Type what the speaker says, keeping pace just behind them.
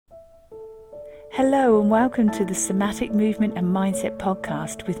Hello and welcome to the Somatic Movement and Mindset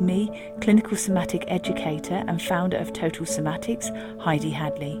podcast with me, clinical somatic educator and founder of Total Somatics, Heidi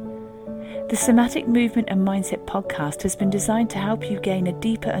Hadley. The Somatic Movement and Mindset podcast has been designed to help you gain a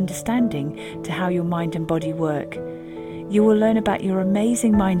deeper understanding to how your mind and body work. You will learn about your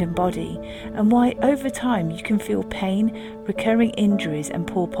amazing mind and body and why over time you can feel pain, recurring injuries and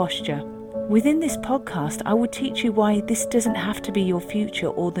poor posture. Within this podcast, I will teach you why this doesn't have to be your future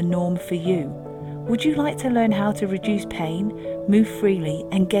or the norm for you. Would you like to learn how to reduce pain, move freely,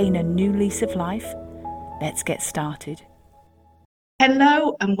 and gain a new lease of life? Let's get started.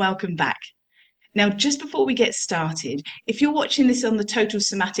 Hello and welcome back. Now, just before we get started, if you're watching this on the Total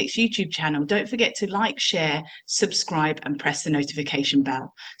Somatics YouTube channel, don't forget to like, share, subscribe, and press the notification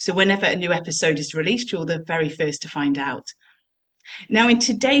bell. So whenever a new episode is released, you're the very first to find out. Now, in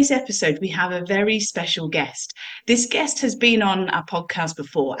today's episode, we have a very special guest. This guest has been on our podcast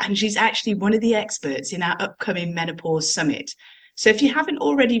before, and she's actually one of the experts in our upcoming Menopause Summit. So if you haven't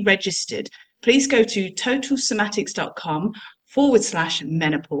already registered, please go to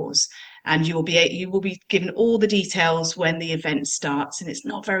totalsomatics.com/menopause, and you will be given all the details when the event starts. And it's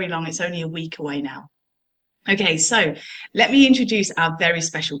not very long, it's only a week away now. Okay, so let me introduce our very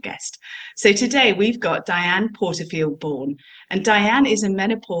special guest. So today we've got Diane Porterfield-Bourne, and Diane is a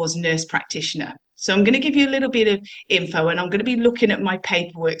menopause nurse practitioner. So I'm going to give you a little bit of info, and I'm going to be looking at my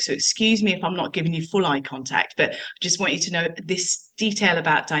paperwork, so excuse me if I'm not giving you full eye contact, but I just want you to know this detail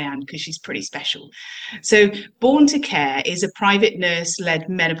about Diane because she's pretty special. So Born to Care is a private nurse-led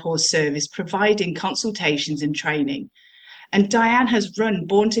menopause service providing consultations and training. And Diane has run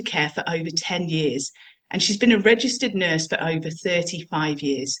Born to Care for over 10 years. And she's been a registered nurse for over 35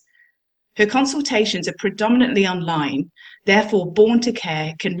 years. Her consultations are predominantly online, therefore Born to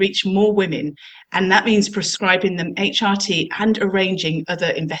Care can reach more women, and that means prescribing them HRT and arranging other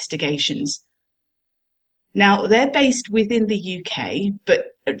investigations. Now, they're based within the UK,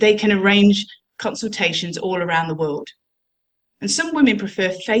 but they can arrange consultations all around the world. And some women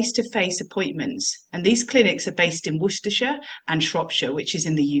prefer face-to-face appointments, and these clinics are based in Worcestershire and Shropshire, which is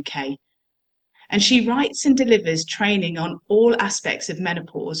in the UK. And she writes and delivers training on all aspects of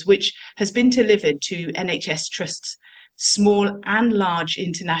menopause, which has been delivered to NHS trusts, small and large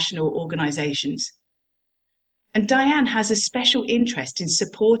international organisations. And Diane has a special interest in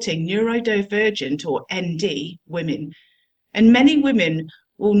supporting neurodivergent or ND women. And many women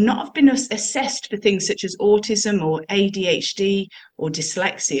will not have been assessed for things such as autism or ADHD or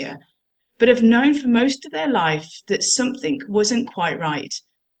dyslexia, but have known for most of their life that something wasn't quite right.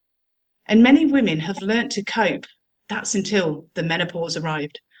 And many women have learnt to cope. That's until the menopause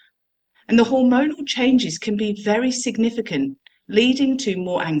arrived. And the hormonal changes can be very significant, leading to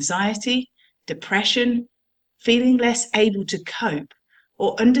more anxiety, depression, feeling less able to cope,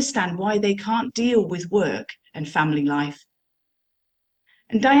 or understand why they can't deal with work and family life.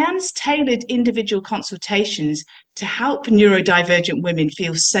 And Diane's tailored individual consultations to help neurodivergent women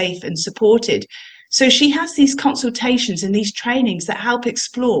feel safe and supported. So she has these consultations and these trainings that help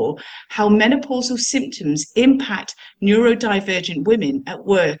explore how menopausal symptoms impact neurodivergent women at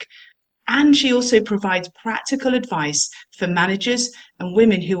work. And she also provides practical advice for managers and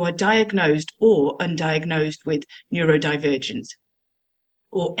women who are diagnosed or undiagnosed with neurodivergent,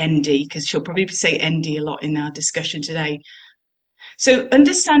 or ND, because she'll probably say ND a lot in our discussion today. So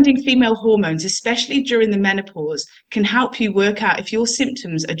understanding female hormones, especially during the menopause, can help you work out if your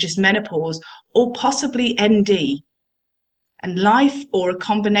symptoms are just menopause or possibly ND. And life, or a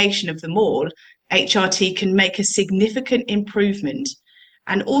combination of them all, HRT can make a significant improvement.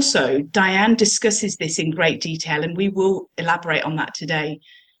 And also, Diane discusses this in great detail, and we will elaborate on that today.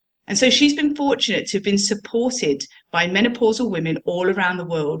 And so she's been fortunate to have been supported by menopausal women all around the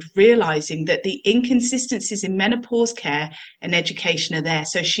world, realizing that the inconsistencies in menopause care and education are there.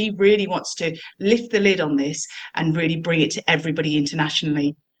 So she really wants to lift the lid on this and really bring it to everybody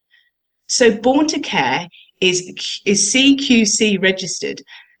internationally. So Born to Care is CQC registered,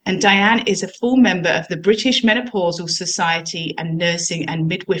 and Diane is a full member of the British Menopausal Society and Nursing and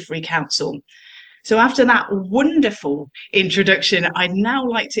Midwifery Council. So after that wonderful introduction, I'd now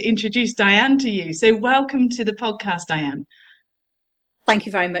like to introduce Diane to you. So welcome to the podcast, Diane. Thank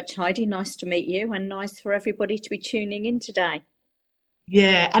you very much, Heidi. Nice to meet you, and nice for everybody to be tuning in today.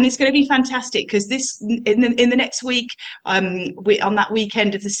 Yeah, and it's going to be fantastic because this in the next week, on that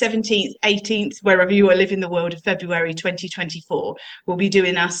weekend of the 17th, 18th, wherever you are living in the world, of February 2024, we'll be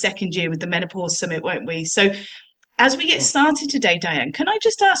doing our second year with the Menopause Summit, won't we? So as we get started today, Diane, can I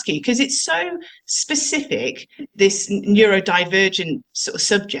just ask you, because it's so specific, this neurodivergent sort of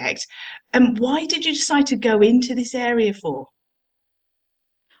subject, why did you decide to go into this area for?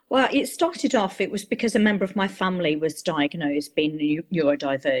 Well, it started off, it was because a member of my family was diagnosed being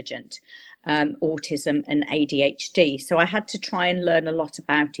neurodivergent, autism and ADHD. So I had to try and learn a lot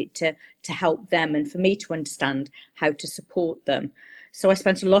about it to help them and for me to understand how to support them. So I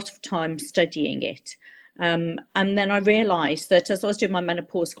spent a lot of time studying it. And then I realised that as I was doing my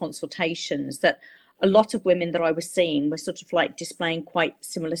menopause consultations, that a lot of women that I was seeing were sort of like displaying quite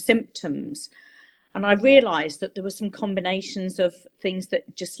similar symptoms. And I realised that there were some combinations of things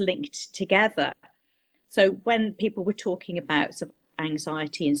that just linked together. So when people were talking about sort of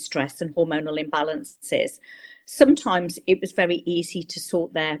anxiety and stress and hormonal imbalances, sometimes it was very easy to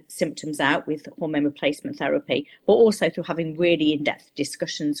sort their symptoms out with hormone replacement therapy, but also through having really in-depth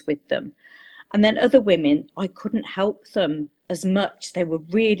discussions with them. And then other women, I couldn't help them as much. They were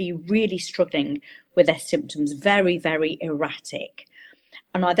really, really struggling with their symptoms, very, very erratic.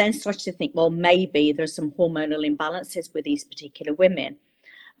 And I then started to think, well, maybe there's some hormonal imbalances with these particular women.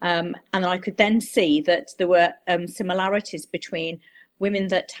 And I could then see that there were similarities between women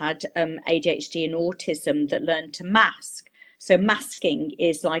that had ADHD and autism that learned to mask. So masking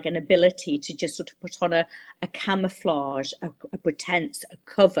is like an ability to just sort of put on a camouflage, a pretense, a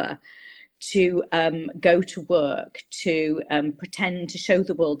cover to go to work, to pretend to show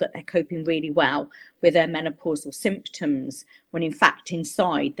the world that they're coping really well with their menopausal symptoms, when in fact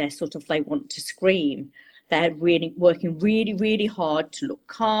inside they want to scream. They're really working really, really hard to look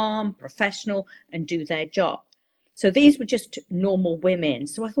calm, professional, and do their job. So these were just normal women.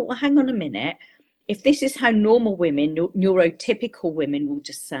 So I thought, well, hang on a minute. If this is how normal women, neurotypical women, will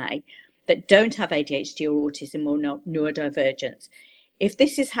just say, that don't have ADHD or autism or neurodivergence, if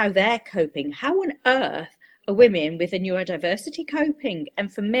this is how they're coping, how on earth are women with a neurodiversity coping?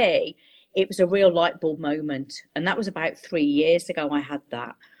 And for me, it was a real light bulb moment. And that was about 3 years ago I had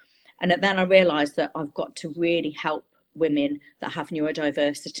that. And then I realised that I've got to really help women that have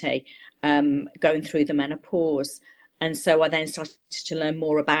neurodiversity going through the menopause. And so I then started to learn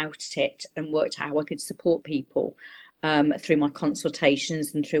more about it and worked out how I could support people through my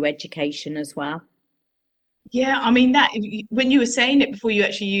consultations and through education as well. Yeah, I mean, that when you were saying it before you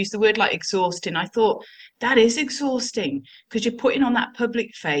actually used the word like exhausting, I thought that is exhausting because you're putting on that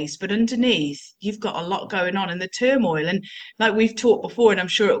public face, but underneath you've got a lot going on and the turmoil. And like we've talked before, and I'm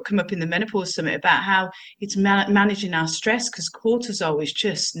sure it'll come up in the menopause summit about how it's managing our stress, because cortisol is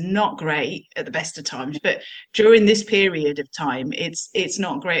just not great at the best of times, but during this period of time, it's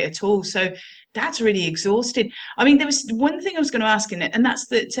not great at all. So that's really exhausting. I mean, there was one thing I was going to ask in it, and that's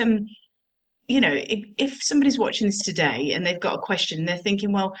that. If somebody's watching this today and they've got a question, they're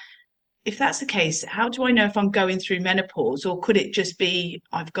thinking, well, if that's the case, how do I know if I'm going through menopause, or could it just be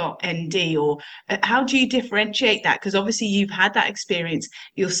I've got ND, or how do you differentiate that? Because obviously you've had that experience,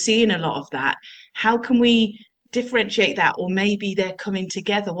 you're seeing a lot of that. How can we differentiate that? Or maybe they're coming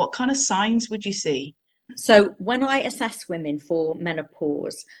together. What kind of signs would you see? So when I assess women for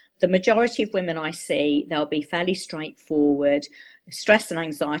menopause, the majority of women I see, they'll be fairly straightforward, stress and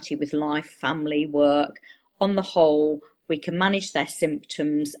anxiety with life, family, work. On the whole, we can manage their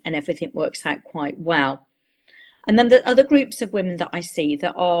symptoms and everything works out quite well. And then the other groups of women that I see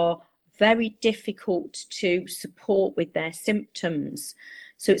that are very difficult to support with their symptoms.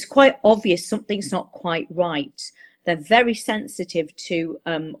 So it's quite obvious something's not quite right. They're very sensitive to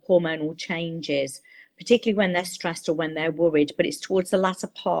hormonal changes, particularly when they're stressed or when they're worried, but it's towards the latter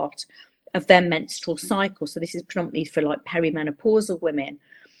part of their menstrual cycle. So this is predominantly for like perimenopausal women.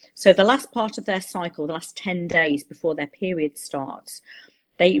 So the last part of their cycle, the last 10 days before their period starts,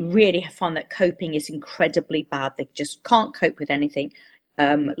 they really find that coping is incredibly bad. They just can't cope with anything.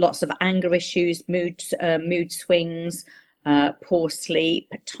 Lots of anger issues, mood swings, poor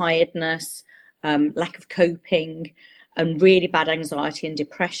sleep, tiredness, lack of coping, and really bad anxiety and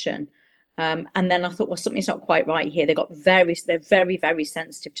depression. And then I thought, well, something's not quite right here. They're very, very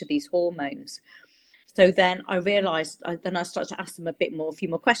sensitive to these hormones. So then I realised, then I started to ask them a few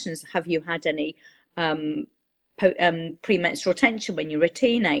more questions. Have you had any premenstrual tension when you were a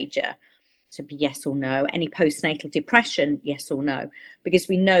teenager? So yes or no. Any postnatal depression? Yes or no. Because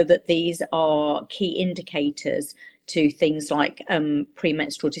we know that these are key indicators to things like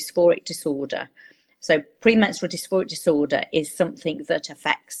premenstrual dysphoric disorder. So premenstrual dysphoric disorder is something that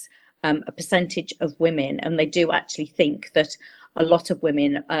affects a percentage of women, and they do actually think that a lot of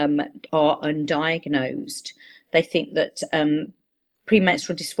women are undiagnosed. They think that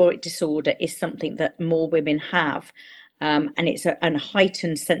premenstrual dysphoric disorder is something that more women have, and it's a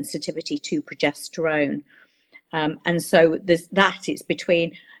heightened sensitivity to progesterone. And so it's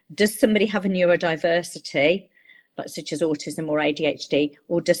between, does somebody have a neurodiversity, such as autism or ADHD,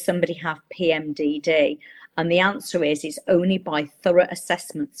 or does somebody have PMDD? And the answer is it's only by thorough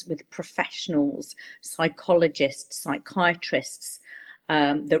assessments with professionals, psychologists, psychiatrists,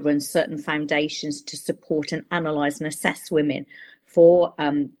 that run certain foundations to support and analyse and assess women for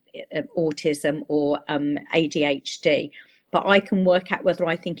autism or ADHD. But I can work out whether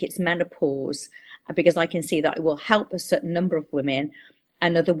I think it's menopause, because I can see that it will help a certain number of women,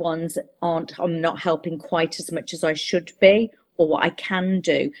 and other ones I'm not helping quite as much as I should be, or what I can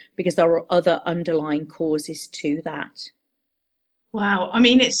do, because there are other underlying causes to that. Wow. I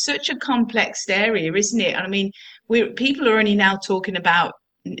mean, it's such a complex area, isn't it? I mean, people are only now talking about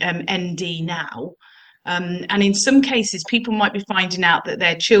ND now. And in some cases, people might be finding out that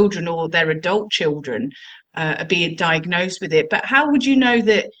their children or their adult children are being diagnosed with it. But how would you know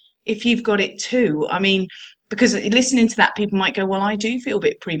that if you've got it too? I mean, because listening to that, people might go, well, I do feel a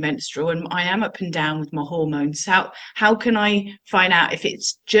bit premenstrual and I am up and down with my hormones. How can I find out if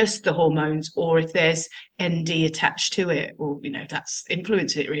it's just the hormones or if there's ND attached to it, or, that's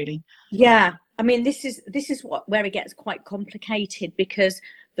influence it really? Yeah. I mean, this is where it gets quite complicated, because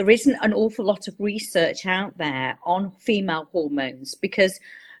there isn't an awful lot of research out there on female hormones, because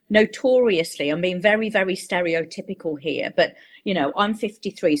notoriously, I'm being very, very stereotypical here, but I'm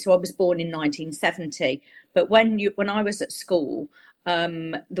 53, so I was born in 1970. But when I was at school,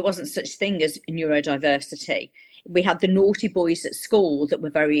 there wasn't such thing as neurodiversity. We had the naughty boys at school that were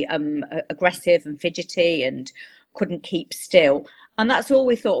very aggressive and fidgety and couldn't keep still. And that's all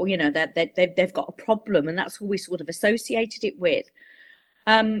we thought, that they've got a problem, and that's all we sort of associated it with.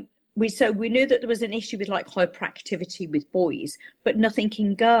 We knew that there was an issue with like hyperactivity with boys, but nothing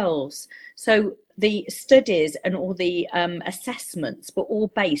in girls. So the studies and all the assessments were all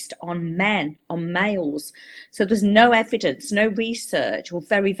based on males. So there's no evidence, no research, or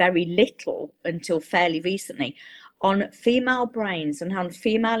very, very little until fairly recently, on female brains and on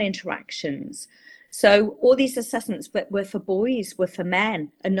female interactions. So all these assessments were for boys, were for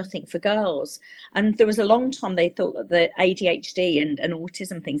men, and nothing for girls. And there was a long time they thought that the ADHD and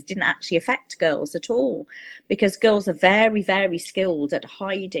autism things didn't actually affect girls at all, because girls are very, very skilled at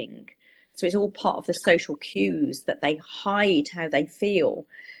hiding. So it's all part of the social cues that they hide how they feel.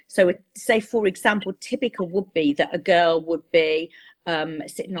 So say, for example, typical would be that a girl would be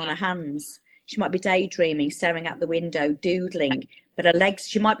sitting on her hands. She might be daydreaming, staring out the window, doodling, but her legs,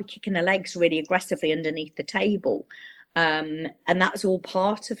 she might be kicking her legs really aggressively underneath the table. And that's all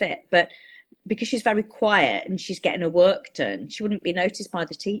part of it. But because she's very quiet and she's getting her work done, she wouldn't be noticed by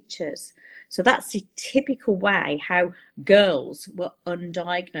the teachers. So that's the typical way how girls were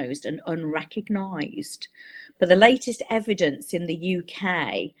undiagnosed and unrecognised. But the latest evidence in the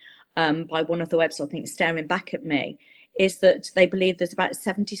UK, by one of the websites, I think, Staring Back at Me, is that they believe there's about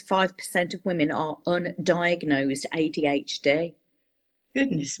 75% of women are undiagnosed ADHD.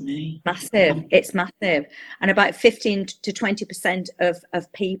 Goodness me. Massive. It's massive. And about 15 to 20%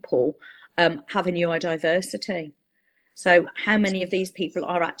 of people have a neurodiversity. So how many of these people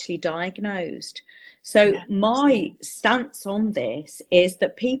are actually diagnosed? So my stance on this is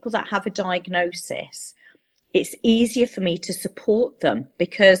that people that have a diagnosis, it's easier for me to support them,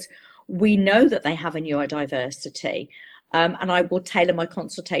 because we know that they have a neurodiversity, and I will tailor my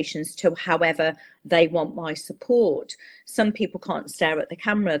consultations to however they want my support. Some people can't stare at the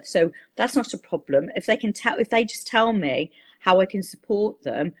camera, so that's not a problem. If they just tell me how I can support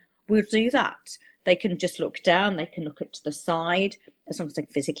them, we'll do that. They can just look down, they can look up to the side, as long as I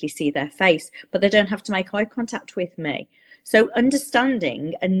can physically see their face, but they don't have to make eye contact with me. So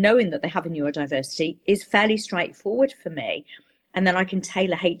understanding and knowing that they have a neurodiversity is fairly straightforward for me. And then I can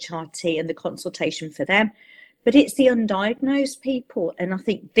tailor HRT and the consultation for them. But it's the undiagnosed people. And I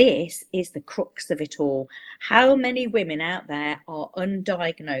think this is the crux of it all. How many women out there are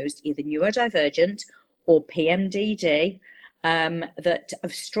undiagnosed, either neurodivergent or PMDD, that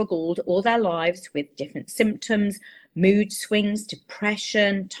have struggled all their lives with different symptoms, mood swings,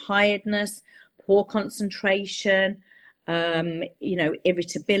 depression, tiredness, poor concentration,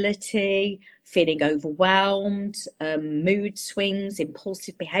 irritability, feeling overwhelmed, mood swings,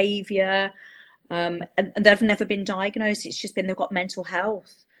 impulsive behavior, and they've never been diagnosed. It's just been they've got mental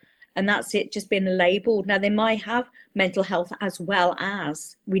health, and that's it, just been labelled. Now, they might have mental health as well,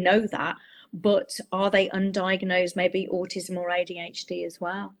 as we know that, but are they undiagnosed, maybe autism or ADHD as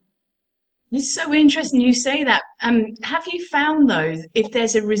well? It's so interesting you say that. Have you found, though, if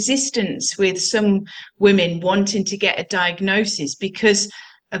there's a resistance with some women wanting to get a diagnosis? Because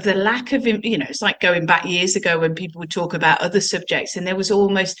of the lack of, it's like going back years ago when people would talk about other subjects and there was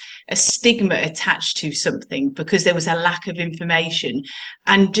almost a stigma attached to something because there was a lack of information.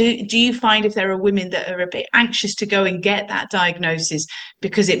 And do you find if there are women that are a bit anxious to go and get that diagnosis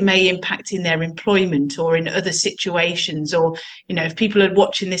because it may impact in their employment or in other situations, or, if people are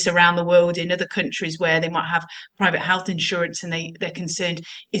watching this around the world in other countries where they might have private health insurance and they're concerned,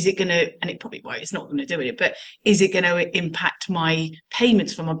 is it going to, and it probably won't, it's not going to do it, but is it going to impact my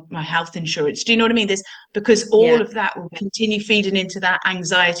payments for my health insurance? Do you know what I mean? Because all of that will continue feeding into that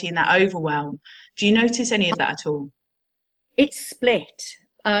anxiety and that overwhelm. Do you notice any of that at all? It's split.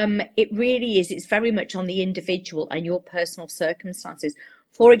 It really is. It's very much on the individual and your personal circumstances.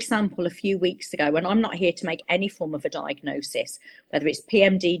 For example, a few weeks ago, and I'm not here to make any form of a diagnosis, whether it's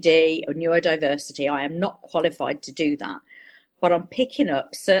PMDD or neurodiversity, I am not qualified to do that. But I'm picking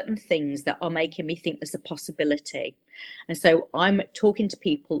up certain things that are making me think there's a possibility. And so I'm talking to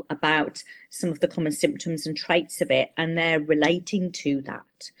people about some of the common symptoms and traits of it, and they're relating to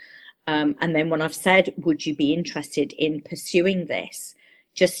that. And then when I've said, would you be interested in pursuing this,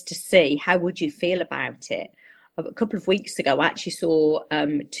 just to see how would you feel about it? A couple of weeks ago, I actually saw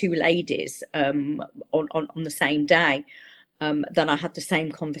two ladies on the same day. Then I had the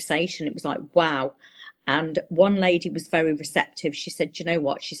same conversation. It was like, wow. And one lady was very receptive. She said, do you know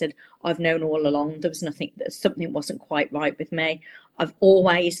what? She said, I've known all along there was something wasn't quite right with me. I've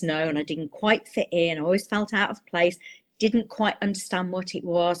always known I didn't quite fit in. I always felt out of place, didn't quite understand what it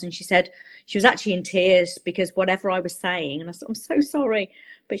was. And she said, she was actually in tears because whatever I was saying, and I said, I'm so sorry.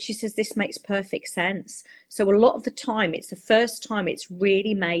 But she says, this makes perfect sense. So a lot of the time, it's the first time it's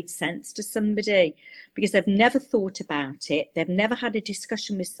really made sense to somebody because they've never thought about it. They've never had a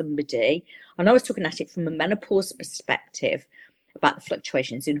discussion with somebody. And I was talking at it from a menopause perspective about the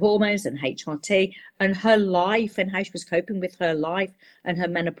fluctuations in hormones and HRT and her life and how she was coping with her life and her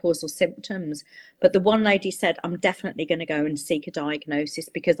menopausal symptoms. But the one lady said, I'm definitely going to go and seek a diagnosis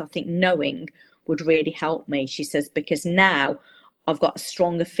because I think knowing would really help me. She says, because now I've got a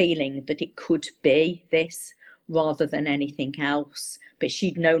stronger feeling that it could be this rather than anything else. But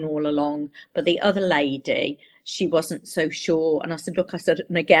she'd known all along. But the other lady, she wasn't so sure. And I said, look,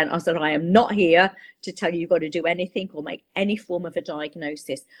 I am not here to tell you you've got to do anything or make any form of a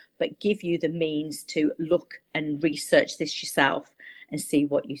diagnosis, but give you the means to look and research this yourself and see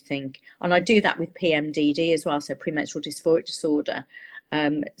what you think. And I do that with PMDD as well, so premenstrual dysphoric disorder.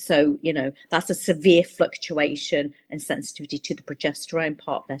 So, that's a severe fluctuation and sensitivity to the progesterone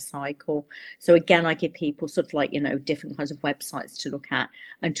part of their cycle. So again, I give people sort of like, different kinds of websites to look at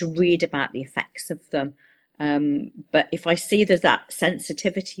and to read about the effects of them. But if I see there's that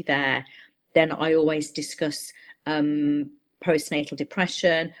sensitivity there, then I always discuss postnatal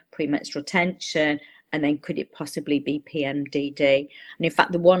depression, premenstrual tension, and then could it possibly be PMDD? And in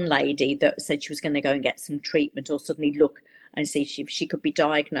fact, the one lady that said she was going to go and get some treatment or suddenly look and see if she could be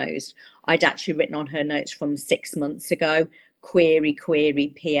diagnosed, I'd actually written on her notes from 6 months ago, query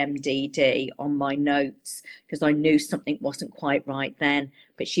PMDD on my notes, because I knew something wasn't quite right then,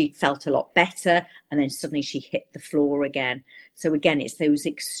 but she felt a lot better and then suddenly she hit the floor again. So again, it's those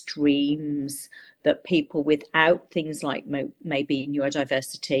extremes that people without things like maybe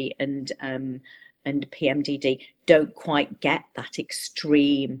neurodiversity and PMDD don't quite get that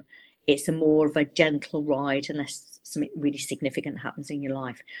extreme. It's a more of a gentle ride unless something really significant happens in your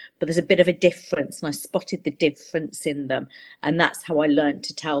life. But there's a bit of a difference, and I spotted the difference in them. And that's how I learned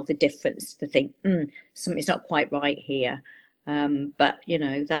to tell the difference, to think, something's not quite right here. But,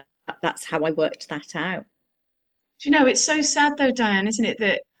 that's how I worked that out. Do you know, it's so sad though, Diane, isn't it,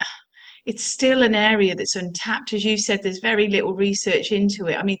 that it's still an area that's untapped. As you said, there's very little research into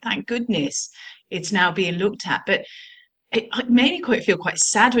it. I mean, thank goodness it's now being looked at. But it made me feel quite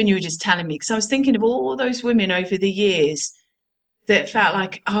sad when you were just telling me, because I was thinking of all those women over the years that felt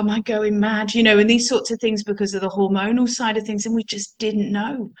like, oh, am I going mad? And these sorts of things because of the hormonal side of things. And we just didn't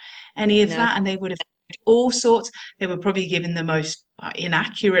know any of that. And they would have all sorts. They were probably given the most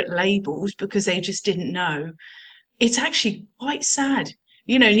inaccurate labels because they just didn't know. It's actually quite sad.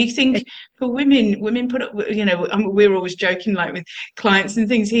 And you think for women put up, we're always joking like with clients and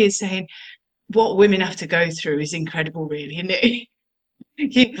things here saying, what women have to go through is incredible, really, isn't it?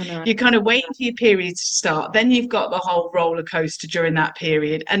 You're kind of waiting for your period to start, then you've got the whole roller coaster during that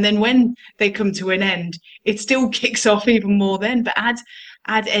period, and then when they come to an end, it still kicks off even more then. But add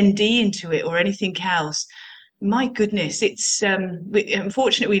ND into it or anything else, my goodness, it's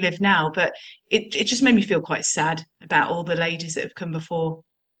unfortunate we live now, but it just made me feel quite sad about all the ladies that have come before.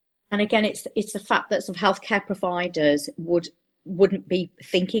 And again, it's the fact that some healthcare providers would wouldn't be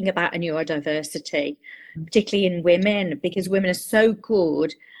thinking about a neurodiversity, particularly in women, because women are so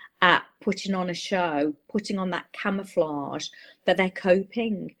good at putting on a show, putting on that camouflage that they're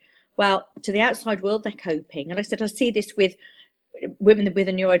coping. Well, to the outside world, they're coping. And I said, I see this with women with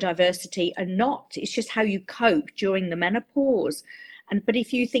a neurodiversity are not. It's just how you cope during the menopause. But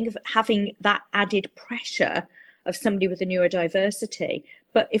if you think of having that added pressure of somebody with a neurodiversity,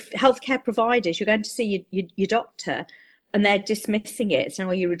 but if healthcare providers, you're going to see your doctor and they're dismissing it, saying,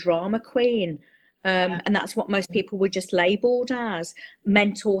 oh, you're a drama queen. And that's what most people were just labelled as.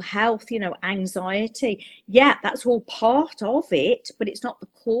 Mental health, anxiety. Yeah, that's all part of it, but it's not the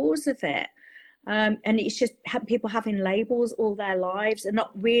cause of it. And it's just people having labels all their lives and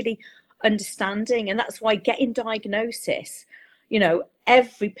not really understanding. And that's why getting diagnosis,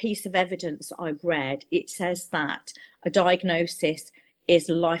 every piece of evidence I've read, it says that a diagnosis is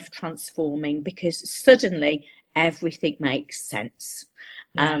life transforming because suddenly everything makes sense.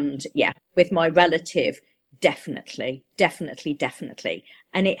 And with my relative, definitely.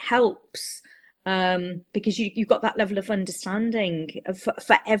 And it helps because you've got that level of understanding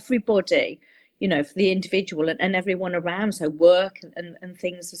for everybody, for the individual and everyone around, so work and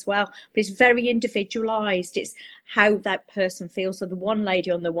things as well. But it's very individualized. It's how that person feels. So the one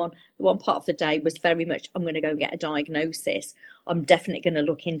lady on the one part of the day was very much, I'm going to go and get a diagnosis. I'm definitely going to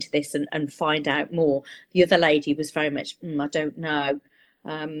look into this and find out more. The other lady was very much, I don't know.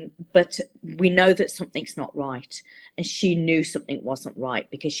 But we know that something's not right. And she knew something wasn't right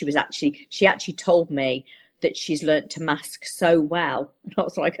because she actually told me that she's learnt to mask so well. And I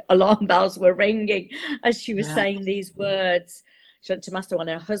was like, alarm bells were ringing as she was saying these words. She learnt to mask so well.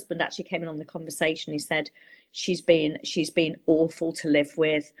 And her husband actually came in on the conversation. He said she's been awful to live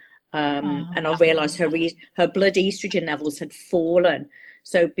with. And I realised her blood estrogen levels had fallen.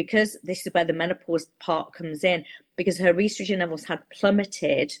 So because this is where the menopause part comes in, because her estrogen levels had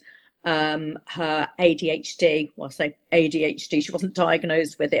plummeted, her ADHD, well, I say ADHD, she wasn't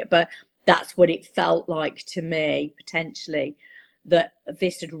diagnosed with it, but that's what it felt like to me, potentially, that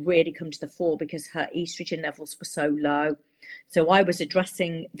this had really come to the fore because her estrogen levels were so low. So I was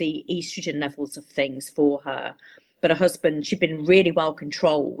addressing the estrogen levels of things for her. But her husband, she'd been really well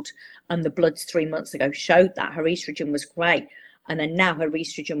controlled, and the bloods 3 months ago showed that her estrogen was great. And then now her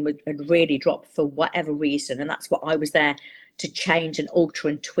estrogen had really dropped for whatever reason. And that's what I was there to change and alter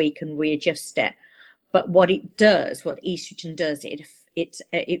and tweak and readjust it. But what estrogen does,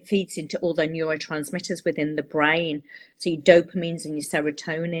 it feeds into all the neurotransmitters within the brain. So your dopamines and your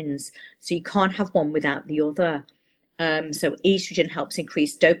serotonins. So you can't have one without the other. So estrogen helps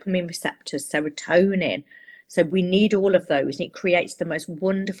increase dopamine receptors, serotonin. So we need all of those. And it creates the most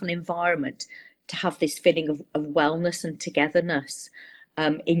wonderful environment to have this feeling of wellness and togetherness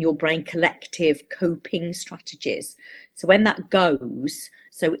in your brain, collective coping strategies. So when that goes,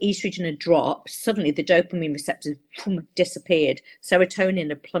 so estrogen had dropped, suddenly the dopamine receptors disappeared, serotonin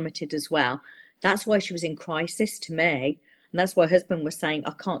had plummeted as well. That's why she was in crisis to me. And that's why her husband was saying,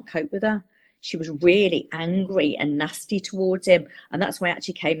 I can't cope with her. She was really angry and nasty towards him. And that's why I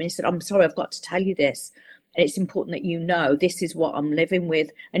actually came in and said, I'm sorry, I've got to tell you this. And it's important that you know this is what I'm living with.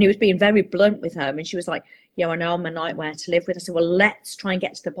 And he was being very blunt with her. And she was like, yeah, I know I'm a nightmare to live with. I said, well, let's try and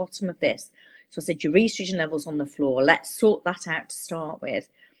get to the bottom of this. So I said, your estrogen level's on the floor. Let's sort that out to start with.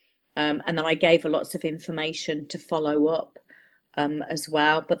 And then I gave her lots of information to follow up as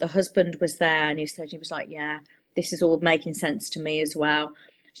well. But the husband was there and he was like, yeah, this is all making sense to me as well.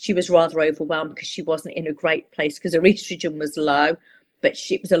 She was rather overwhelmed because she wasn't in a great place because her estrogen was low. But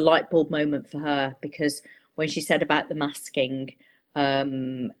it was a light bulb moment for her because when she said about the masking,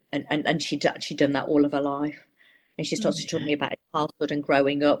 and she'd actually done that all of her life. And she started talking me about childhood and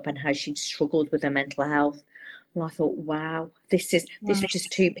growing up and how she'd struggled with her mental health. And I thought, wow, this was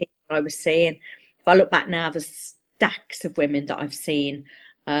just two people I was seeing. If I look back now, there's stacks of women that I've seen,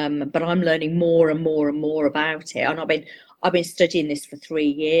 but I'm learning more and more and more about it. And I've been studying this for 3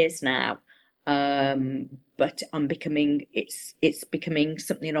 years now. But it's becoming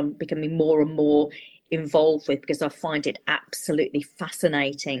something I'm becoming more and more involved with because I find it absolutely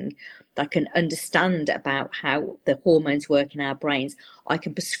fascinating. I can understand about how the hormones work in our brains. I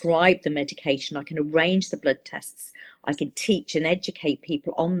can prescribe the medication. I can arrange the blood tests. I can teach and educate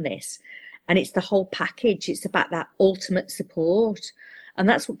people on this. And it's the whole package. It's about that ultimate support. And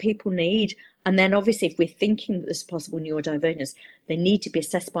that's what people need. And then obviously, if we're thinking that there's possible neurodivergence, they need to be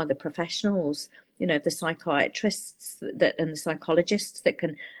assessed by the professionals, the psychiatrists and the psychologists that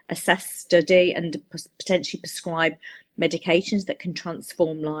can assess, study, and potentially prescribe medications that can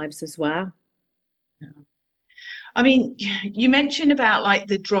transform lives as well. I mean, you mentioned about like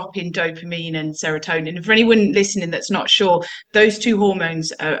the drop in dopamine and serotonin. And for anyone listening that's not sure, those two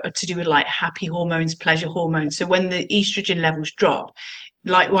hormones are to do with like happy hormones, pleasure hormones. So when the estrogen levels drop,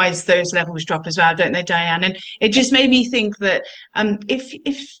 likewise, those levels drop as well, don't they, Diane? And it just made me think that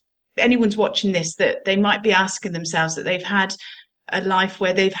if anyone's watching this, that they might be asking themselves that they've had a life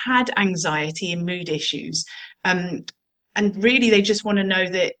where they've had anxiety and mood issues. And really, they just want to know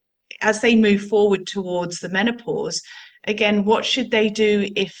that as they move forward towards the menopause, again, what should they do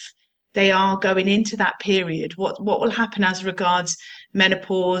if they are going into that period? What will happen as regards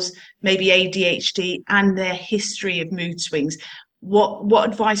menopause, maybe ADHD, and their history of mood swings? What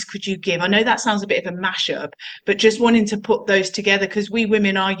advice could you give? I know that sounds a bit of a mashup, but just wanting to put those together, because we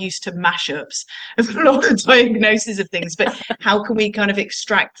women are used to mashups of a lot of diagnoses of things, but how can we kind of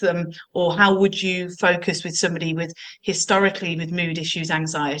extract them? Or how would you focus with somebody with historically with mood issues,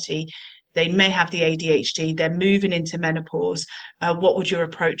 anxiety? They may have the ADHD, they're moving into menopause. What would your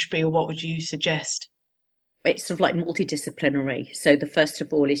approach be, or what would you suggest? It's sort of like multidisciplinary. So the first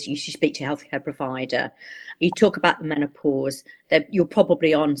of all is you should speak to a healthcare provider. You talk about the menopause, that you're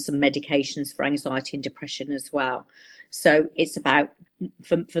probably on some medications for anxiety and depression as well. So it's about,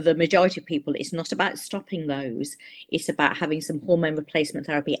 for the majority of people, it's not about stopping those. It's about having some hormone replacement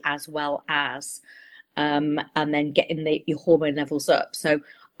therapy as well as, and then getting your hormone levels up. So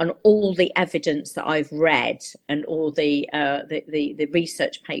on all the evidence that I've read and all the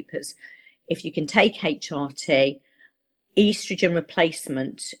research papers, if you can take HRT, estrogen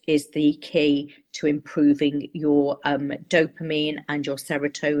replacement is the key to improving your dopamine and your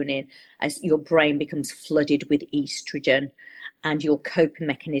serotonin as your brain becomes flooded with estrogen, and your coping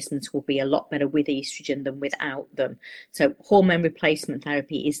mechanisms will be a lot better with estrogen than without them. So hormone replacement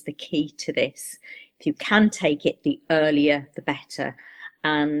therapy is the key to this. If you can take it, the earlier the better.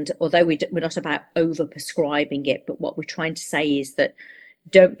 And although we're not about over prescribing it, but what we're trying to say is that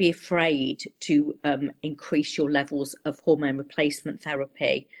don't be afraid to increase your levels of hormone replacement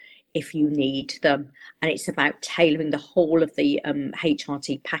therapy if you need them. And it's about tailoring the whole of the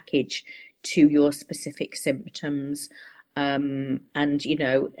HRT package to your specific symptoms. And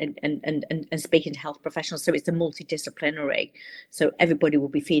speaking to health professionals. So it's a multidisciplinary. So everybody will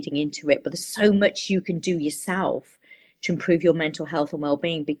be feeding into it. But there's so much you can do yourself to improve your mental health and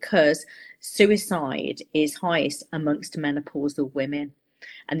well-being, because suicide is highest amongst menopausal women.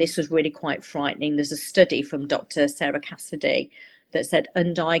 And this was really quite frightening. There's a study from Dr. Sarah Cassidy that said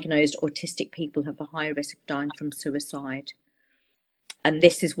undiagnosed autistic people have a higher risk of dying from suicide. And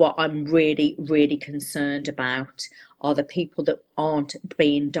this is what I'm really, really concerned about, are the people that aren't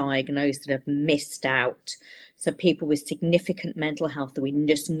being diagnosed, that have missed out. So people with significant mental health that we're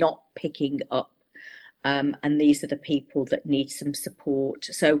just not picking up. And these are the people that need some support.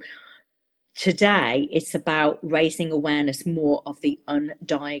 So today, it's about raising awareness more of the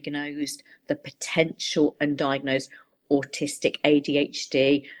undiagnosed, the potential undiagnosed autistic,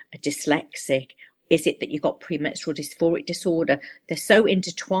 ADHD, a dyslexic. Is it that you've got premenstrual dysphoric disorder? They're so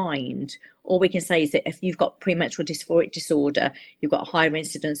intertwined. All we can say is that if you've got premenstrual dysphoric disorder, you've got a higher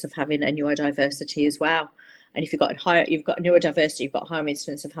incidence of having a neurodiversity as well. And if you've got neurodiversity, you've got a higher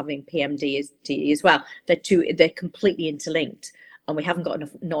incidence of having PMD as well. They're completely interlinked. And we haven't got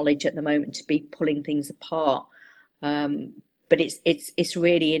enough knowledge at the moment to be pulling things apart. But it's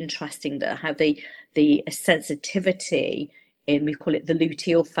really interesting that how the sensitivity in, we call it the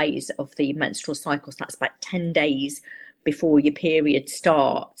luteal phase of the menstrual cycle. So that's about 10 days before your period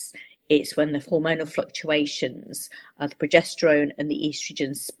starts. It's when the hormonal fluctuations, the progesterone and the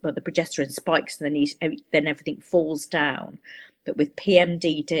estrogen, the progesterone spikes, and then everything falls down. But with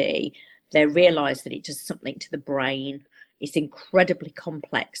PMDD, they realise that it does something to the brain. It's incredibly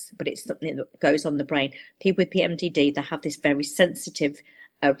complex, but it's something that goes on the brain. People with PMDD, they have this very sensitive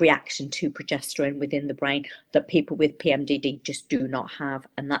reaction to progesterone within the brain that people with PMDD just do not have,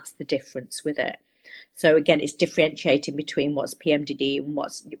 and that's the difference with it. So again, it's differentiating between what's PMDD and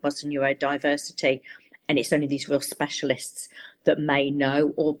what's neurodiversity, and it's only these real specialists that may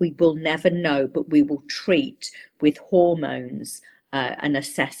know, or we will never know, but we will treat with hormones and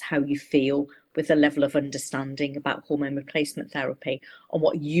assess how you feel with a level of understanding about hormone replacement therapy and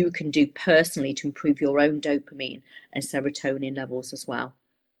what you can do personally to improve your own dopamine and serotonin levels as well.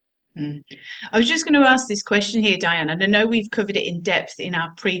 I was just going to ask this question here, Diane, and I know we've covered it in depth in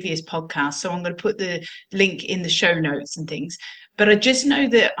our previous podcast, so I'm going to put the link in the show notes and things. But I just know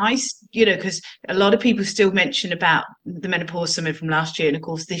that because a lot of people still mention about the Menopause Summit from last year, and of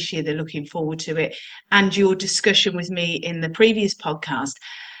course this year they're looking forward to it, and your discussion with me in the previous podcast.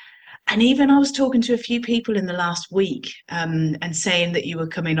 And even I was talking to a few people in the last week and saying that you were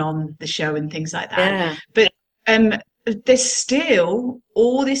coming on the show and things like that. Yeah. But there's still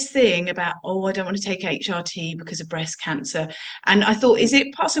all this thing about, oh, I don't want to take HRT because of breast cancer. And I thought, is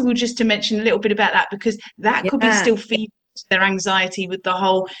it possible just to mention a little bit about that? Because that could be Yeah, still feeding their anxiety with the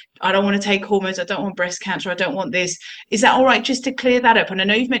whole, I don't want to take hormones, I don't want breast cancer, I don't want this. Is that all right, just to clear that up? And I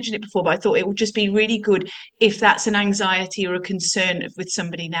know you've mentioned it before, but I thought it would just be really good if that's an anxiety or a concern with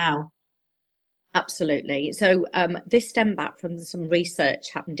somebody now. absolutely. So this stemmed back from some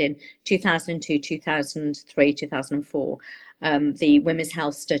research happened in 2002, 2003, 2004, the Women's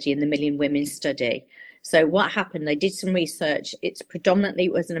Health Study and the Million Women Study. So what happened, they did some research. It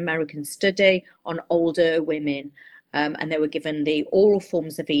was an American study on older women, and they were given the oral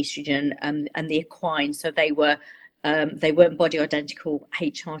forms of estrogen and the equine. So they weren't body identical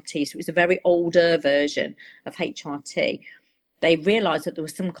HRT. So it was a very older version of HRT. They realised that there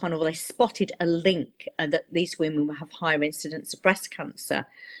was some kind of, they spotted a link that these women would have higher incidence of breast cancer.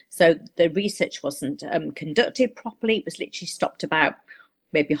 So the research wasn't conducted properly. It was literally stopped about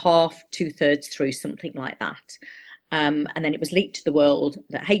maybe half, 2/3 through, something like that. And then it was leaked to the world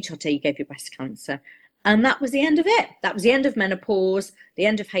that HRT gave you breast cancer. And that was the end of it. That was the end of menopause, the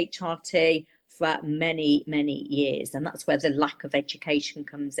end of HRT for many, many years. And that's where the lack of education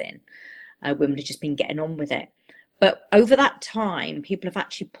comes in. Women have just been getting on with it. But over that time, people have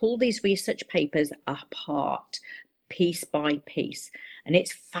actually pulled these research papers apart, piece by piece. And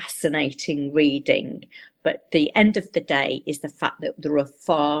it's fascinating reading. But the end of the day is the fact that there are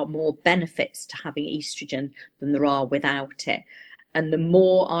far more benefits to having estrogen than there are without it. And the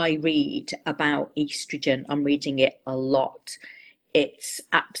more I read about estrogen, I'm reading it a lot, it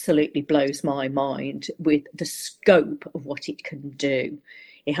absolutely blows my mind with the scope of what it can do.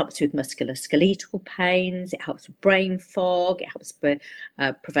 It helps with musculoskeletal pains, it helps with brain fog, it helps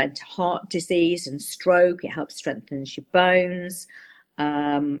prevent heart disease and stroke, it helps strengthen your bones,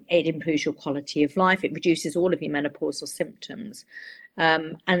 it improves your quality of life, it reduces all of your menopausal symptoms.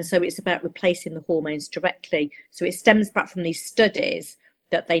 And so it's about replacing the hormones directly. So it stems back from these studies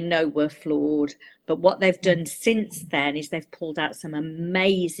that they know were flawed. But what they've done since then is they've pulled out some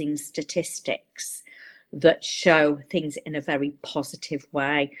amazing statistics that show things in a very positive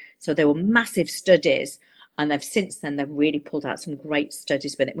way. So there were massive studies, and they've really pulled out some great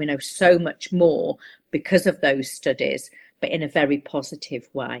studies with it. We know so much more because of those studies, but in a very positive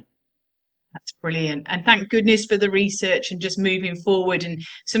way. That's brilliant. And thank goodness for the research and just moving forward. And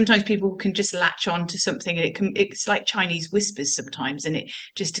sometimes people can just latch on to something, and it's like Chinese whispers sometimes, and it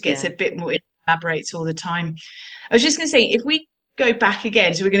just gets a bit more, it elaborates all the time. I was just going to say, if we go back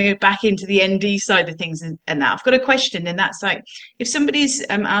again, so we're going to go back into the ND side of things and that. I've got a question, and that's like, if somebody's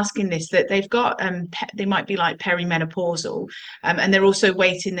asking this, that they've got, they might be like perimenopausal, and they're also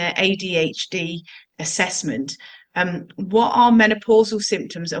waiting their ADHD assessment. What are menopausal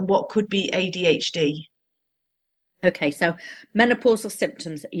symptoms and what could be ADHD? Okay, so menopausal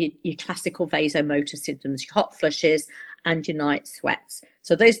symptoms, your classical vasomotor symptoms, your hot flushes and your night sweats.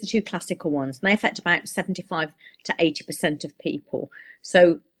 So those are the two classical ones, and they affect about 75 to 80% of people.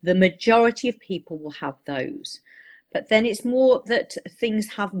 So the majority of people will have those. But then it's more that things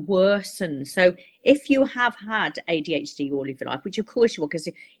have worsened. So if you have had ADHD all of your life, which of course you will, because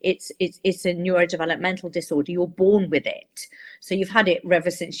it's a neurodevelopmental disorder, you're born with it. So you've had it ever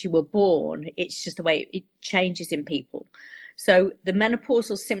since you were born. It's just the way it changes in people. So the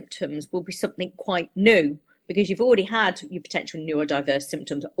menopausal symptoms will be something quite new because you've already had your potential neurodiverse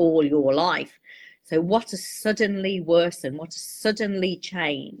symptoms all your life. So what has suddenly worsened? What has suddenly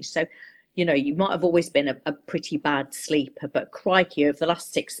changed? So you know, you might have always been a pretty bad sleeper, but crikey, over the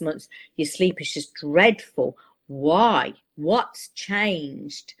last 6 months, your sleep is just dreadful. Why? What's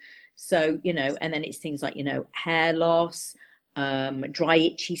changed? So, you know, and then it's things like, you know, hair loss, dry,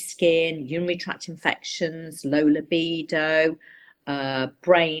 itchy skin, urinary tract infections, low libido,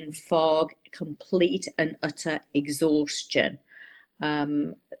 brain fog, complete and utter exhaustion.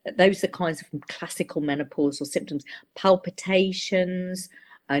 Those are the kinds of classical menopausal symptoms. Palpitations,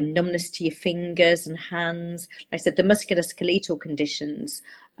 numbness to your fingers and hands. Like I said, the musculoskeletal conditions,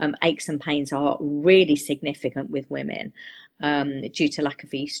 aches and pains are really significant with women due to lack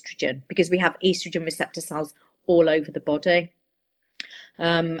of estrogen, because we have estrogen receptor cells all over the body.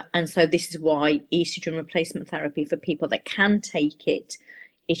 And so this is why estrogen replacement therapy for people that can take it,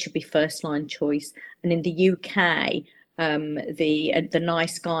 it should be first line choice. And in the UK, the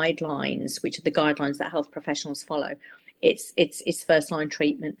NICE guidelines, which are the guidelines that health professionals follow, it's first line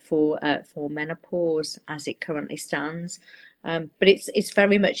treatment for menopause as it currently stands. But it's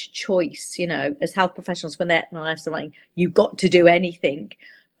very much choice, you know, as health professionals, when they're like, you've got to do anything,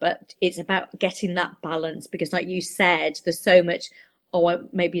 but it's about getting that balance, because like you said, there's so much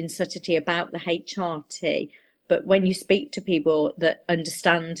maybe uncertainty about the HRT, But when you speak to people that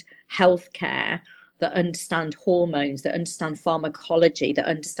understand healthcare, that understand hormones, that understand pharmacology, that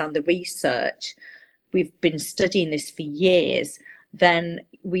understand the research, we've been studying this for years, then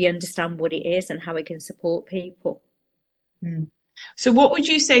we understand what it is and how it can support people. So what would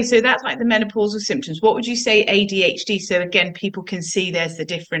you say, so that's like the menopausal symptoms, what would you say ADHD, so again people can see there's the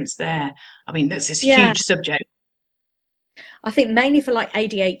difference there? I mean, that's this huge subject. I think mainly for like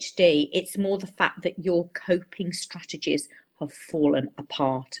ADHD, it's more the fact that your coping strategies have fallen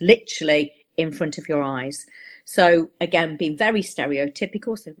apart, literally in front of your eyes. So again, being very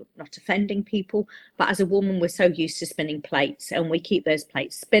stereotypical, so not offending people, but as a woman, we're so used to spinning plates, and we keep those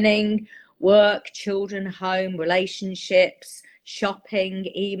plates spinning: work, children, home, relationships, shopping,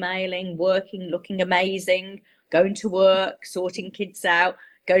 emailing, working, looking amazing, going to work, sorting kids out,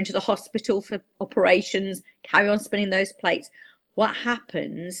 going to the hospital for operations, carry on spinning those plates. What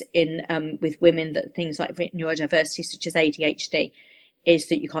happens in with women that things like neurodiversity, such as ADHD, is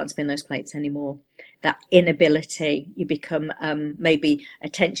that you can't spin those plates anymore. That inability, you become maybe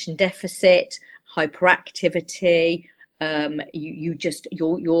attention deficit, hyperactivity. You just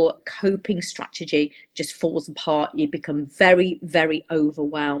your coping strategy just falls apart. You become very, very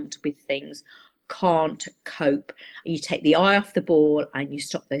overwhelmed with things, can't cope. You take the eye off the ball and you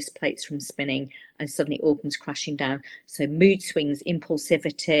stop those plates from spinning, and suddenly it all comes crashing down. So mood swings,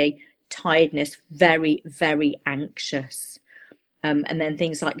 impulsivity, tiredness, very, very anxious. And then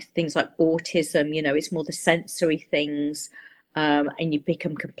things like autism, you know, it's more the sensory things, and you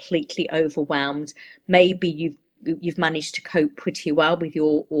become completely overwhelmed. Maybe you've managed to cope pretty well with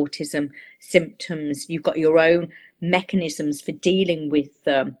your autism symptoms. You've got your own mechanisms for dealing with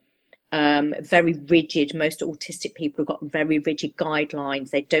them. Very rigid. Most autistic people have got very rigid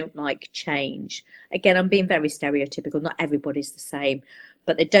guidelines. They don't like change. Again, I'm being very stereotypical. Not everybody's the same,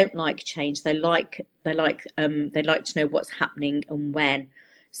 but they don't like change. They like to know what's happening and when.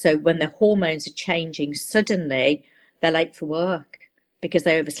 So when their hormones are changing, suddenly they're late for work because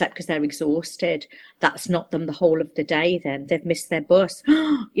they overslept, because they're exhausted. That's not them the whole of the day. Then they've missed their bus,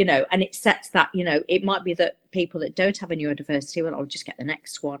 you know, and it sets that, you know, it might be that people that don't have a neurodiversity, well, I'll just get the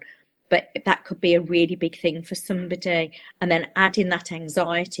next one. But that could be a really big thing for somebody. And then add in that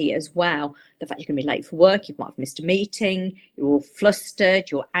anxiety as well. The fact you're going to be late for work, you might have missed a meeting, you're all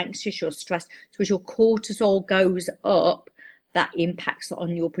flustered, you're anxious, you're stressed. So as your cortisol goes up, that impacts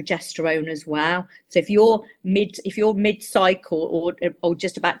on your progesterone as well. So if you're mid-cycle or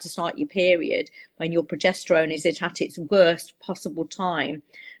just about to start your period, when your progesterone is at its worst possible time,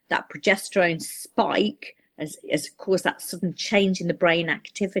 that progesterone spike has caused that sudden change in the brain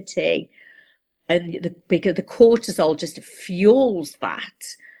activity, and the bigger the cortisol just fuels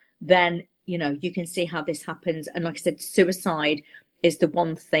that, then, you know, you can see how this happens. And like I said, suicide is the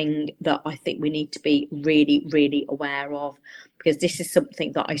one thing that I think we need to be really, really aware of, because this is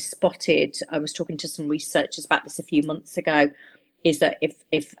something that I spotted. I was talking to some researchers about this a few months ago, is that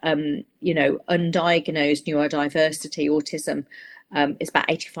if you know, undiagnosed neurodiversity, autism, is about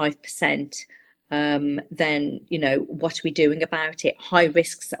 85%, then, you know, what are we doing about it? High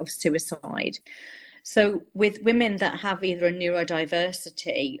risks of suicide. So with women that have either a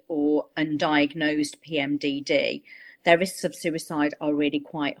neurodiversity or undiagnosed PMDD, their risks of suicide are really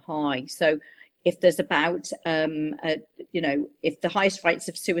quite high. So if there's about, you know, if the highest rates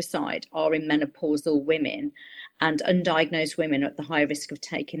of suicide are in menopausal women, and undiagnosed women are at the high risk of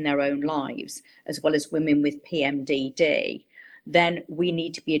taking their own lives, as well as women with PMDD, then we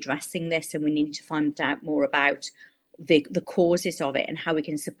need to be addressing this, and we need to find out more about the causes of it and how we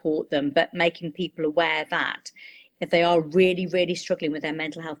can support them, but making people aware that if they are really, really struggling with their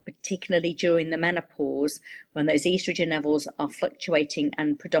mental health, particularly during the menopause, when those estrogen levels are fluctuating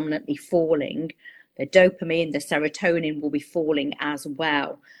and predominantly falling, their dopamine, their serotonin will be falling as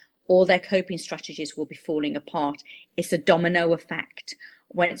well. All their coping strategies will be falling apart. It's a domino effect.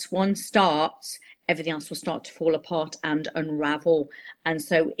 Once one starts, everything else will start to fall apart and unravel. And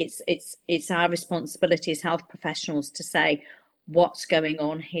so it's our responsibility as health professionals to say what's going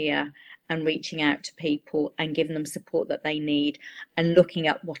on here, and reaching out to people and giving them support that they need, and looking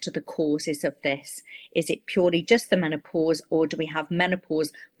at what are the causes of this. Is it purely just the menopause, or do we have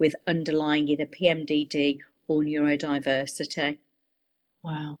menopause with underlying either PMDD or neurodiversity?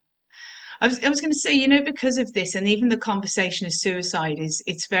 Wow. I was going to say, you know, because of this, and even the conversation of suicide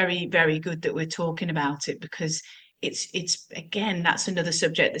it's very, very good that we're talking about it, because it's again, that's another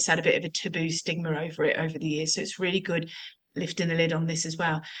subject that's had a bit of a taboo stigma over it over the years. So it's really good lifting the lid on this as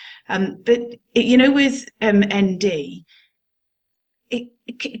well. But you know, with ND,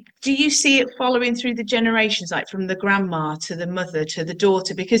 do you see it following through the generations, like from the grandma to the mother to the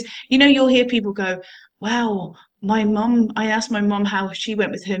daughter? Because, you know, you'll hear people go, wow, I asked my mum how she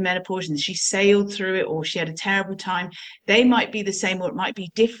went with her menopause and she sailed through it or she had a terrible time. They might be the same or it might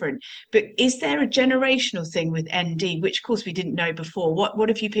be different. But is there a generational thing with ND, which of course we didn't know before? What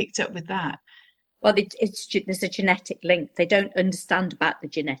have you picked up with that? Well, there's a genetic link. They don't understand about the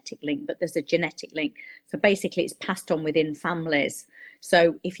genetic link, but there's a genetic link. So basically, it's passed on within families.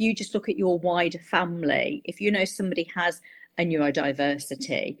 So if you just look at your wider family, if you know somebody has a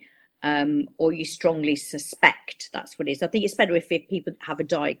neurodiversity, or you strongly suspect that's what it is, I think it's better if people have a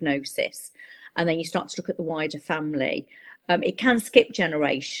diagnosis, and then you start to look at the wider family. It can skip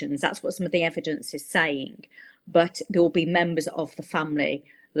generations. That's what some of the evidence is saying, but there will be members of the family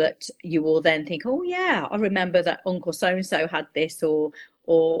that you will then think, oh yeah, I remember that Uncle so and so had this, or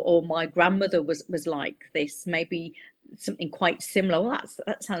my grandmother was like this. Maybe something quite similar. Well,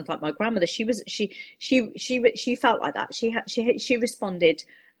 that sounds like my grandmother. She felt like that. She responded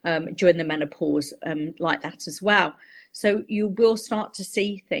during the menopause like that as well. So you will start to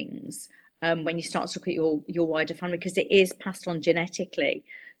see things when you start to look at your wider family, because it is passed on genetically.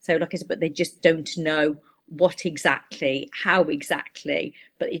 So like I said, but they just don't know what exactly, how exactly,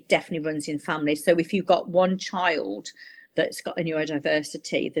 but it definitely runs in families. So if you've got one child that's got a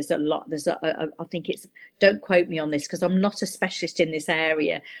neurodiversity, there's a lot, I think it's, don't quote me on this because I'm not a specialist in this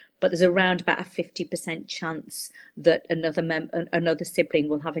area, but there's around about a 50% chance that another sibling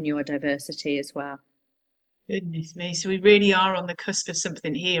will have a neurodiversity as well. Goodness me. So we really are on the cusp of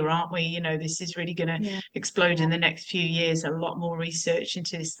something here, aren't we? This is really going to explode in the next few years. A lot more research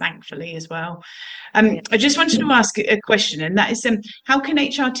into this, thankfully, as well. I just wanted to ask a question, and that is, how can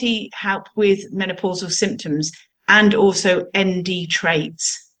HRT help with menopausal symptoms and also ND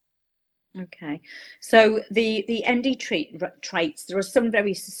traits? Okay, so the ND traits, there are some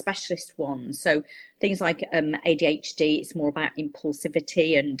very specialist ones. So things like ADHD, it's more about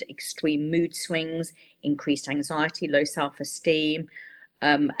impulsivity and extreme mood swings, increased anxiety, low self-esteem,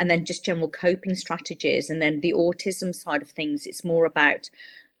 and then just general coping strategies. And then the autism side of things, it's more about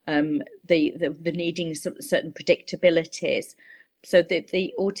the needing certain predictabilities. So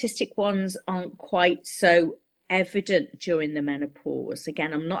the autistic ones aren't quite so evident during the menopause.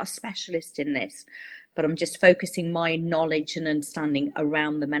 Again, I'm not a specialist in this, but I'm just focusing my knowledge and understanding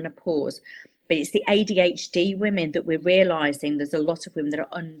around the menopause. But it's the ADHD women that we're realizing there's a lot of women that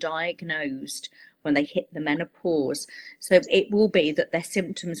are undiagnosed when they hit the menopause. So it will be that their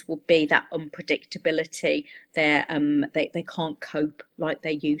symptoms will be that unpredictability. They can't cope like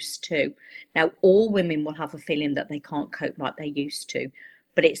they used to. Now, all women will have a feeling that they can't cope like they used to,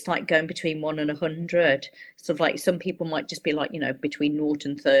 but it's like going between 1 and 100. So like some people might just be like, between 0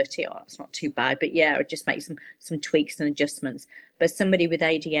 and 30. Oh, it's not too bad, but yeah, it just makes some tweaks and adjustments. But somebody with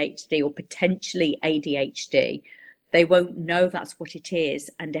ADHD or potentially ADHD, they won't know that's what it is,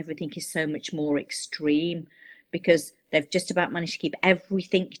 and everything is so much more extreme because they've just about managed to keep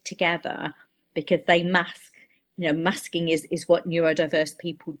everything together because they mask. Masking is what neurodiverse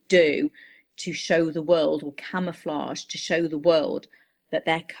people do to show the world, or camouflage to show the world that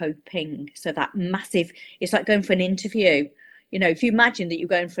they're coping. So that massive, it's like going for an interview. If you imagine that you're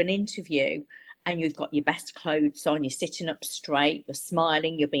going for an interview and you've got your best clothes on, you're sitting up straight, you're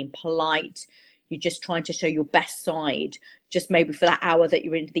smiling, you're being polite, you're just trying to show your best side, just maybe for that hour that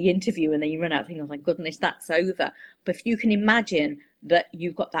you're into the interview, and then you run out thinking, oh my goodness, that's over. But if you can imagine that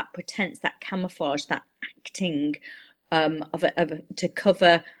you've got that pretense, that camouflage, that acting to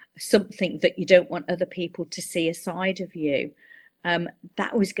cover something that you don't want other people to see a side of you,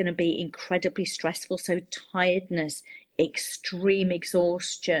 that was going to be incredibly stressful. So tiredness, extreme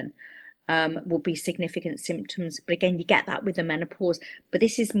exhaustion will be significant symptoms. But again, you get that with the menopause, but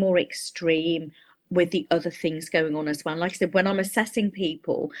this is more extreme with the other things going on as well. Like I said, when I'm assessing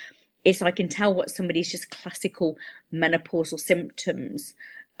people, it's I can tell what somebody's just classical menopausal symptoms.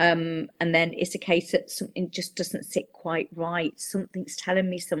 And then it's a case that something just doesn't sit quite right. Something's telling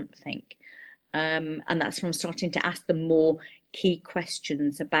me something. And that's when I'm starting to ask them more key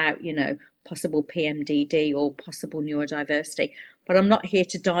questions about, possible PMDD or possible neurodiversity. But I'm not here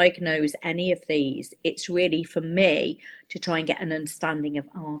to diagnose any of these. It's really for me to try and get an understanding of,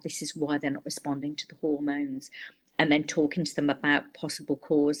 this is why they're not responding to the hormones, and then talking to them about possible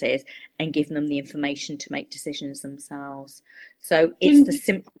causes and giving them the information to make decisions themselves. So it's the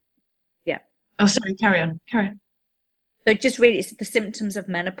simple, yeah. Oh, sorry, carry on. So just really, it's the symptoms of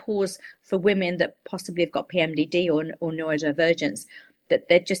menopause for women that possibly have got PMDD or neurodivergence, that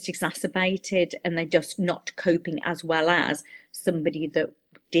they're just exacerbated and they're just not coping as well as somebody that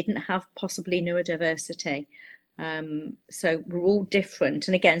didn't have possibly neurodiversity. So we're all different.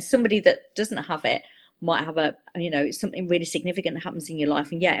 And again, somebody that doesn't have it might have something really significant that happens in your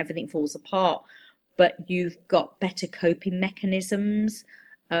life, and everything falls apart. but you've got better coping mechanisms,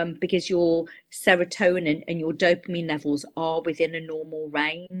 because your serotonin and your dopamine levels are within a normal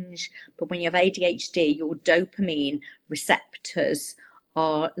range. But when you have ADHD, your dopamine receptors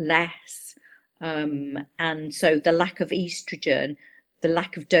are less. And so the lack of estrogen, the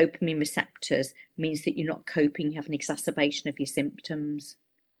lack of dopamine receptors means that you're not coping, you have an exacerbation of your symptoms.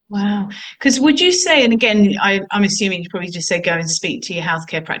 Wow. Because would you say, and again, I'm assuming you probably just say go and speak to your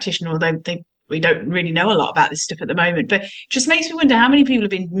healthcare practitioner, although we don't really know a lot about this stuff at the moment, but it just makes me wonder how many people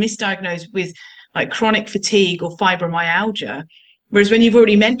have been misdiagnosed with like chronic fatigue or fibromyalgia. Whereas when you've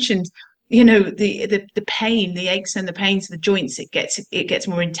already mentioned, the pain, the aches and the pains of the joints, it gets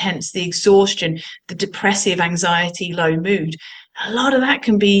more intense, the exhaustion, the depressive anxiety, low mood. A lot of that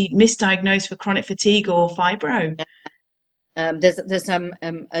can be misdiagnosed for chronic fatigue or fibro. There's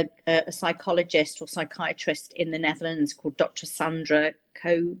a psychologist or psychiatrist in the Netherlands called Dr. Sandra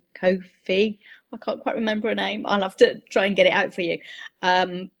Kofi. I can't quite remember her name. I'll have to try and get it out for you.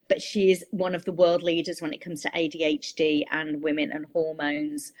 But she is one of the world leaders when it comes to ADHD and women and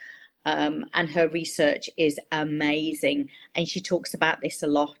hormones. And her research is amazing. And she talks about this a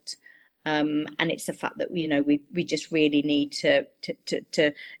lot. And it's the fact that, we just really need to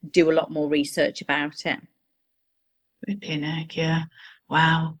do a lot more research about it. Flipping heck, yeah.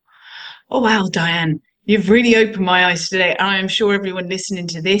 Wow. Oh, wow, Diane. You've really opened my eyes today. I am sure everyone listening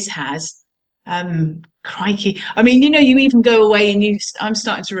to this has. Crikey. I mean, you even go away and I'm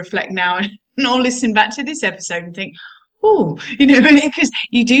starting to reflect now and I'll listen back to this episode and think, oh, because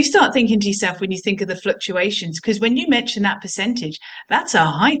you do start thinking to yourself when you think of the fluctuations, because when you mention that percentage, that's a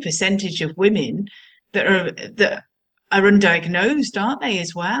high percentage of women that are undiagnosed, aren't they,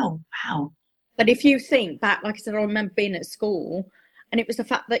 as well? Wow. But if you think back, like I said, I remember being at school and it was the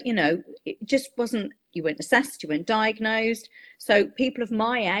fact that, it just wasn't, you weren't assessed, you weren't diagnosed. So people of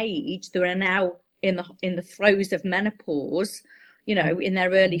my age that are now in the throes of menopause, in their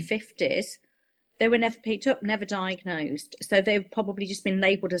early 50s, they were never picked up, never diagnosed. So they've probably just been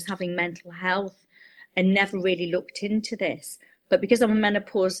labelled as having mental health and never really looked into this. But because I'm a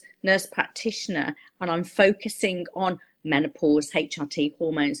menopause nurse practitioner and I'm focusing on menopause, HRT,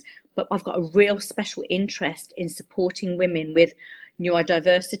 hormones, but I've got a real special interest in supporting women with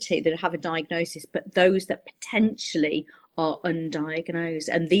neurodiversity that have a diagnosis, but those that potentially are undiagnosed.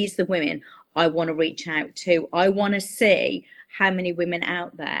 And these are the women I want to reach out to. I want to see how many women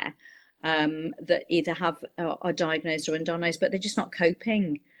out there that either are diagnosed or undiagnosed, but they're just not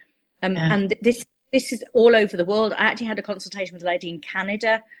coping. And this is all over the world. I actually had a consultation with a lady in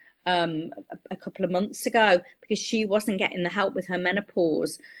Canada a couple of months ago because she wasn't getting the help with her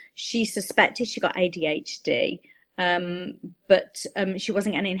menopause. She suspected she got ADHD, but she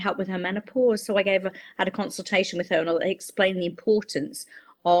wasn't getting help with her menopause. So I had a consultation with her and I explained the importance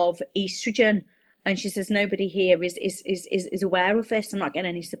of estrogen. And she says, nobody here is aware of this. I'm not getting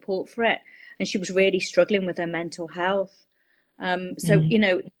any support for it. And she was really struggling with her mental health.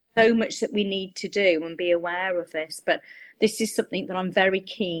 So much that we need to do and be aware of this. But this is something that I'm very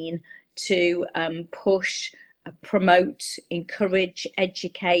keen to push, promote, encourage,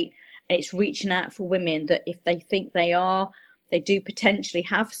 educate. And it's reaching out for women that if they think they do potentially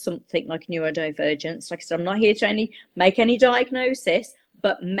have something like neurodivergence. Like I said, I'm not here to make any diagnosis,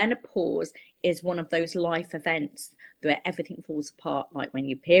 but menopause is one of those life events where everything falls apart, like when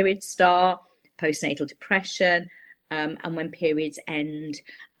your periods start, postnatal depression, and when periods end.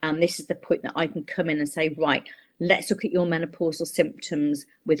 And this is the point that I can come in and say, right, let's look at your menopausal symptoms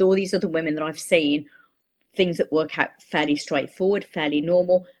with all these other women that I've seen, things that work out fairly straightforward, fairly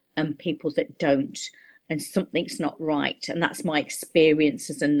normal, and people that don't. And something's not right. And that's my experience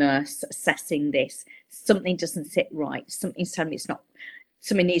as a nurse assessing this. Something doesn't sit right. Something's telling me it's not.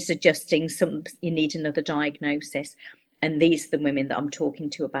 Something needs adjusting. You need another diagnosis. And these are the women that I'm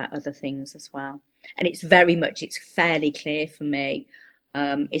talking to about other things as well. And it's fairly clear for me.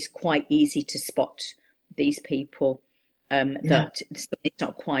 It's quite easy to spot these people that something's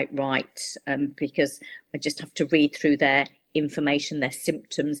not quite right, because I just have to read through their information, their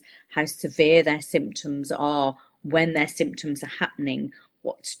symptoms, how severe their symptoms are, when their symptoms are happening,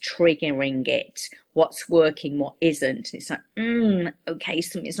 what's triggering it, what's working, what isn't. It's like, okay,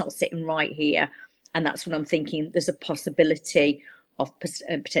 something's not sitting right here. And that's when I'm thinking there's a possibility of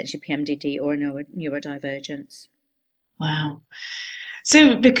potentially PMDD or a neurodivergence. Wow.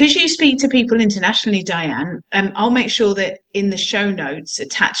 So because you speak to people internationally, Diane, I'll make sure that in the show notes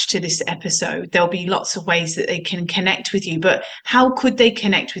attached to this episode, there'll be lots of ways that they can connect with you. But how could they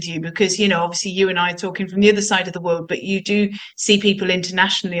connect with you? Because, obviously you and I are talking from the other side of the world, but you do see people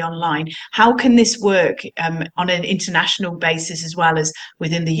internationally online. How can this work on an international basis as well as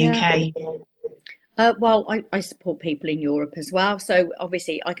within the UK? Well, I support people in Europe as well. So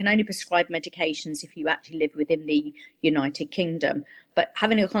obviously, I can only prescribe medications if you actually live within the United Kingdom. But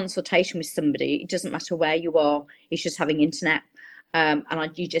having a consultation with somebody, it doesn't matter where you are. It's just having internet,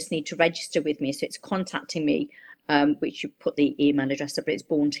 you just need to register with me. So it's contacting me, which you put the email address up, but it's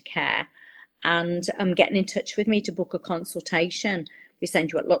Born to Care, and getting in touch with me to book a consultation. We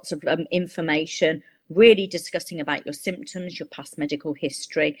send you out lots of information, really discussing about your symptoms, your past medical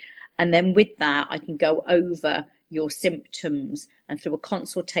history. And then with that, I can go over your symptoms, and through a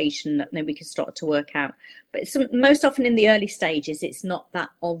consultation, then we can start to work out. But most often in the early stages, it's not that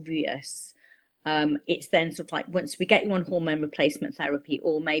obvious. It's then sort of like once we get you on hormone replacement therapy,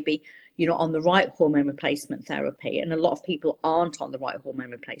 or maybe you're not on the right hormone replacement therapy, and a lot of people aren't on the right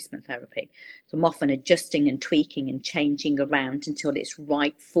hormone replacement therapy. So I'm often adjusting and tweaking and changing around until it's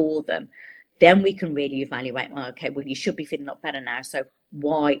right for them. Then we can really evaluate, well, okay, well, you should be feeling a lot better now. So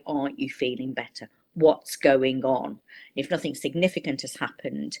why aren't you feeling better? What's going on? If nothing significant has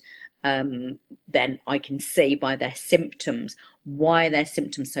happened, then I can see by their symptoms why their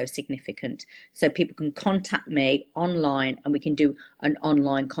symptoms so significant. So people can contact me online, and we can do an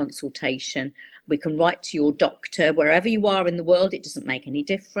online consultation. We can write to your doctor wherever you are in the world. It doesn't make any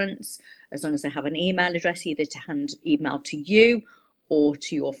difference, as long as they have an email address, either to hand email to you or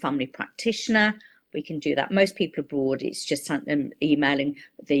to your family practitioner. We can do that. Most people abroad, it's just emailing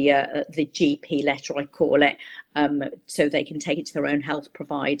the GP letter, I call it, so they can take it to their own health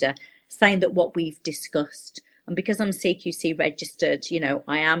provider, saying that what we've discussed. And because I'm CQC registered,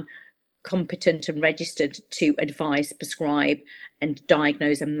 I am competent and registered to advise, prescribe, and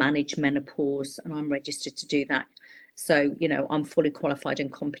diagnose and manage menopause, and I'm registered to do that. So, I'm fully qualified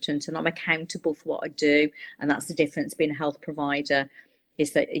and competent, and I'm accountable for what I do. And that's the difference being a health provider,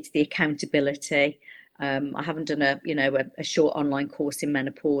 is that it's the accountability. I haven't done a short online course in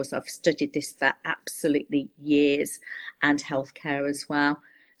menopause. I've studied this for absolutely years, and healthcare as well.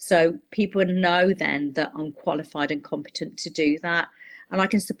 So people know then that I'm qualified and competent to do that. And I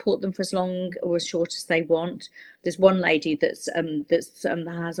can support them for as long or as short as they want. There's one lady that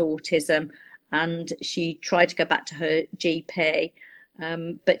has autism, and she tried to go back to her GP,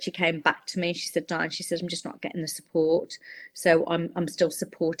 but she came back to me. She said, Diane, I'm just not getting the support. So I'm still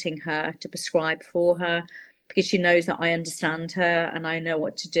supporting her to prescribe for her, because she knows that I understand her and I know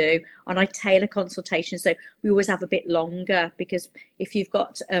what to do. And I tailor consultations, so we always have a bit longer, because if you've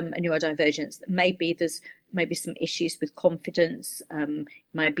got a neurodivergence, maybe there's some issues with confidence,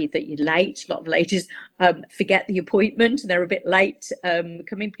 maybe that you're late. A lot of ladies forget the appointment and they're a bit late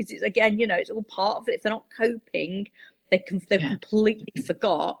coming, because it's, again, it's all part of it. If they're not coping, they've completely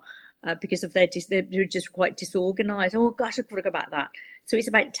forgot, because of they're just quite disorganized. Oh gosh, I forgot about that. So it's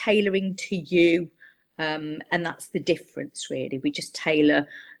about tailoring to you. And that's the difference, really. We just tailor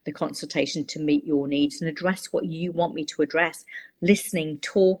the consultation to meet your needs and address what you want me to address. Listening,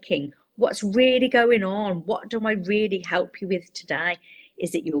 talking, what's really going on? What do I really help you with today?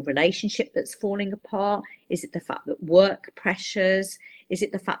 Is it your relationship that's falling apart? Is it the fact that work pressures? Is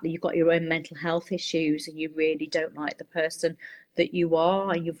it the fact that you've got your own mental health issues and you really don't like the person that you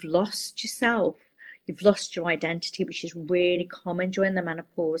are, and you've lost yourself? You've lost your identity, which is really common during the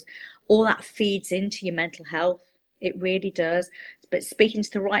menopause. All that feeds into your mental health. It really does. But speaking to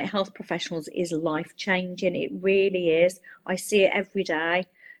the right health professionals is life-changing. It really is. I see it every day.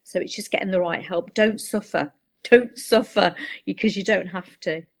 So it's just getting the right help. Don't suffer. Don't suffer, because you don't have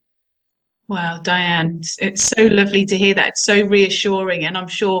to. Wow, Diane, it's so lovely to hear that. It's so reassuring. And I'm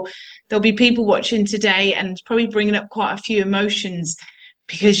sure there'll be people watching today and probably bringing up quite a few emotions,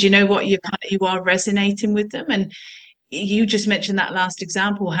 because you know what, you are resonating with them. And you just mentioned that last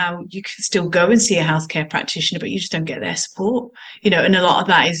example, how you can still go and see a healthcare practitioner, but you just don't get their support, and a lot of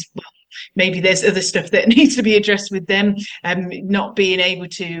that is, well, maybe there's other stuff that needs to be addressed with them, not being able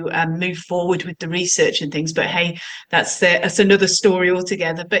to move forward with the research and things. But hey, that's another story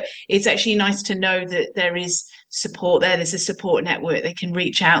altogether. But it's actually nice to know that there is support there. There's a support network. They can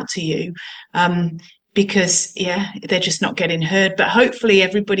reach out to you. Because they're just not getting heard. But hopefully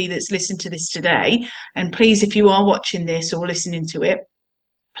everybody that's listened to this today, and please, if you are watching this or listening to it,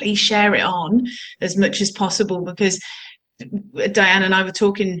 please share it on as much as possible, because Diane and I were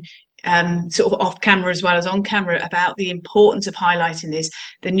talking sort of off camera as well as on camera about the importance of highlighting this,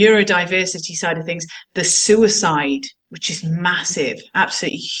 the neurodiversity side of things, the suicide, which is massive,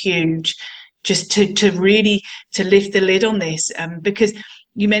 absolutely huge, just to really lift the lid on this, because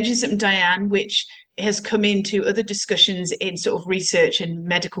you mentioned something, Diane, which has come into other discussions in sort of research and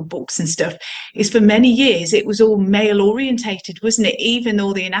medical books and stuff is for many years it was all male orientated, wasn't it? Even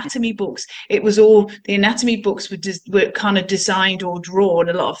all the anatomy books, it was all the anatomy books were kind of designed or drawn,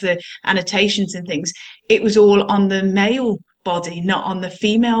 a lot of the annotations and things, it was all on the male body, not on the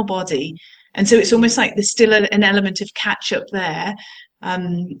female body. And so it's almost like there's still an element of catch up there.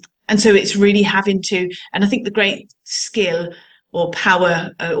 And so it's really having to, and I think the great skill or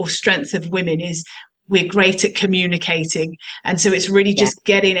power or strength of women is we're great at communicating. And so it's really just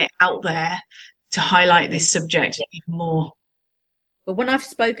getting it out there to highlight this subject even more. But when I've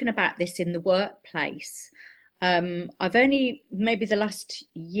spoken about this in the workplace, I've only maybe the last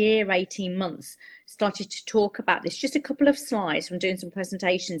year, 18 months, started to talk about this. Just a couple of slides from doing some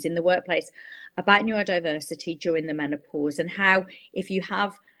presentations in the workplace about neurodiversity during the menopause, and how if you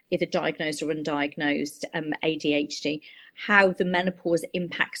have either diagnosed or undiagnosed ADHD, how the menopause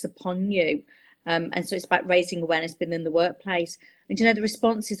impacts upon you. And so it's about raising awareness within the workplace. And, you know, the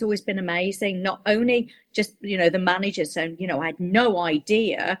response has always been amazing. Not only just, you know, the managers saying, you know, I had no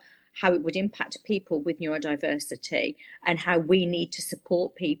idea how it would impact people with neurodiversity and how we need to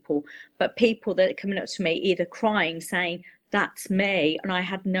support people, but people that are coming up to me either crying, saying, that's me, and I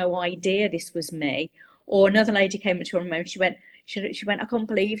had no idea this was me. Or another lady came into her room and she went, I can't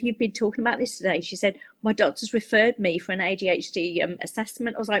believe you've been talking about this today. She said, my doctor's referred me for an ADHD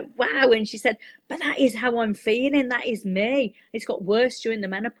assessment. I was like, wow. And she said, but that is how I'm feeling. That is me. It's got worse during the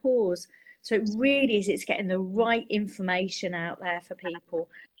menopause. So it really is, it's getting the right information out there for people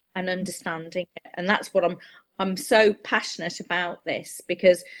and understanding it. And that's what I'm so passionate about this,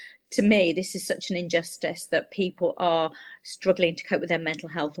 because to me, this is such an injustice that people are struggling to cope with their mental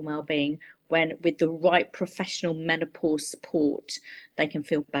health and well-being, when with the right professional menopause support, they can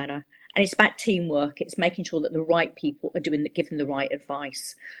feel better. And it's about teamwork. It's making sure that the right people are giving the right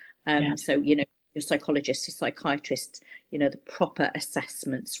advice. So, you know, your psychologists, your psychiatrists, you know, the proper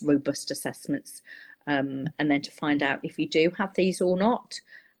assessments, robust assessments, and then to find out if you do have these or not.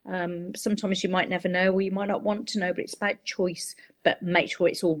 Sometimes you might never know, or you might not want to know, but it's about choice. But make sure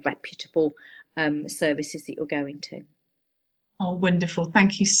it's all reputable services that you're going to. Oh, wonderful.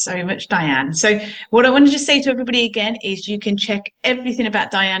 Thank you so much, Diane. So what I want to just say to everybody again is you can check everything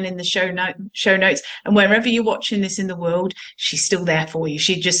about Diane in the show notes, and wherever you're watching this in the world, she's still there for you.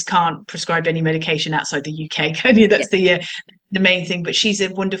 She just can't prescribe any medication outside the UK, can you? That's the main thing, but she's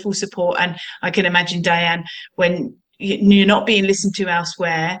a wonderful support. And I can imagine, Diane, when you're not being listened to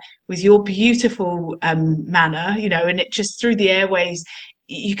elsewhere, with your beautiful manner, you know, and it just through the airways,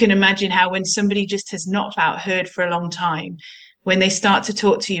 you can imagine how when somebody just has not felt heard for a long time, when they start to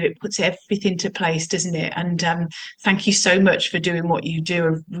talk to you, it puts everything into place, doesn't it? And thank you so much for doing what you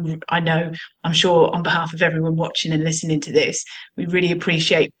do. I'm sure on behalf of everyone watching and listening to this, we really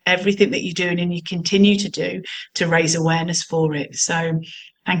appreciate everything that you're doing and you continue to do to raise awareness for it. So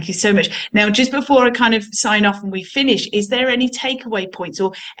thank you so much. Now, just before I kind of sign off and we finish, is there any takeaway points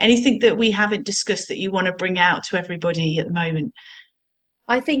or anything that we haven't discussed that you want to bring out to everybody at the moment?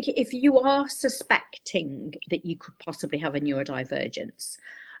 I think if you are suspecting that you could possibly have a neurodivergence,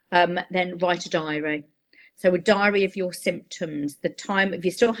 then write a diary. So a diary of your symptoms, the time, if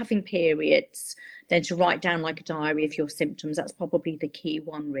you're still having periods, then to write down like a diary of your symptoms. That's probably the key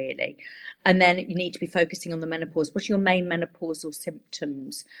one, really. And then you need to be focusing on the menopause. What are your main menopausal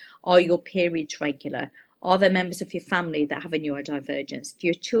symptoms? Are your periods regular? Are there members of your family that have a neurodivergence? Do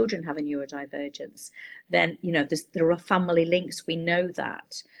your children have a neurodivergence? Then, you know, there are family links. We know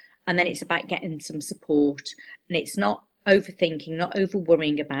that. And then it's about getting some support. And it's not overthinking, not over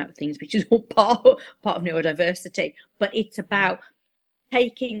worrying about things, which is all part of neurodiversity. But it's about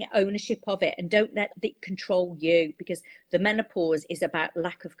taking ownership of it, and don't let it control you, because the menopause is about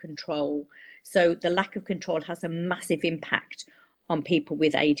lack of control. So the lack of control has a massive impact on people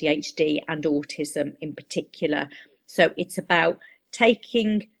with ADHD and autism in particular. So it's about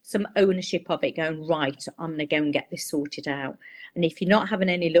taking some ownership of it, going, right, I'm going to go and get this sorted out. And if you're not having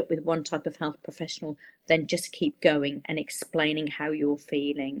any luck with one type of health professional, then just keep going and explaining how you're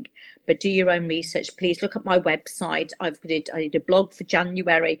feeling. But do your own research. Please look at my website. I did a blog for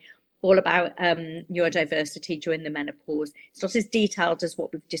January all about neurodiversity during the menopause. It's not as detailed as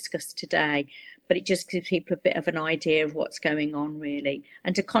what we've discussed today, but it just gives people a bit of an idea of what's going on, really.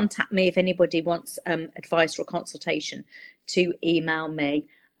 And to contact me if anybody wants advice or consultation, to email me,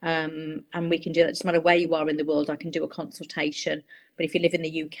 and we can do that. It doesn't matter where you are in the world, I can do a consultation. But if you live in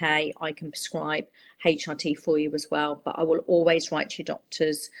the UK, I can prescribe HRT for you as well. But I will always write to your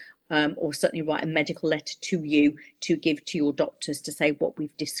doctors, or certainly write a medical letter to you to give to your doctors to say what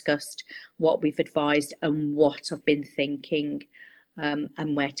we've discussed, what we've advised, and what I've been thinking.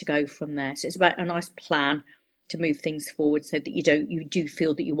 and where to go from there. So it's about a nice plan to move things forward so that you do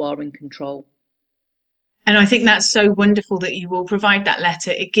feel that you are in control. And I think that's so wonderful that you will provide that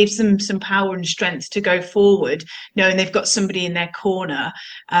letter. It gives them some power and strength to go forward, knowing they've got somebody in their corner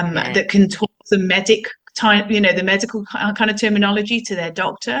that can talk the the medical kind of terminology to their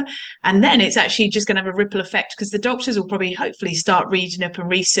doctor. And then it's actually just going to have a ripple effect, because the doctors will probably hopefully start reading up and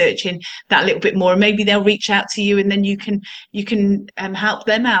researching that a little bit more, and maybe they'll reach out to you, and then you can help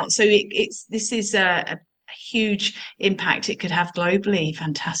them out. So this is a huge impact it could have globally.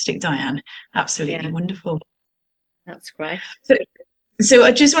 Fantastic, Diane. Absolutely wonderful. That's great. So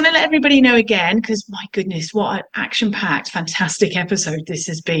I just want to let everybody know again, because my goodness, what an action-packed, fantastic episode this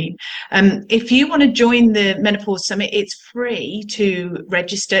has been. If you want to join the Menopause Summit, it's free to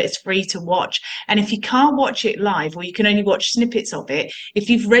register, it's free to watch. And if you can't watch it live, or you can only watch snippets of it, if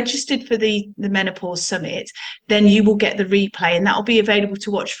you've registered for the Menopause Summit, then you will get the replay, and that will be available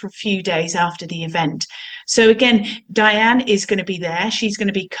to watch for a few days after the event. So again, Diane is going to be there. She's going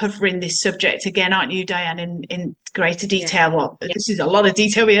to be covering this subject again, aren't you, Diane, in greater detail? Well, this is a lot of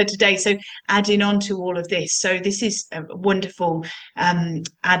detail we had today, so adding on to all of this. So this is a wonderful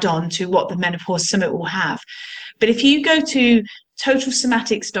add-on to what the Menopause Summit will have. But if you go to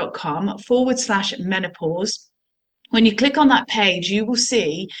totalsomatics.com/menopause, when you click on that page, you will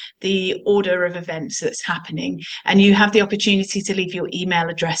see the order of events that's happening, and you have the opportunity to leave your email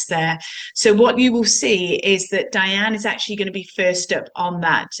address there. So what you will see is that Diane is actually going to be first up on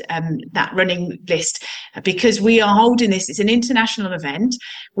that running list, because we are holding this. It's an international event.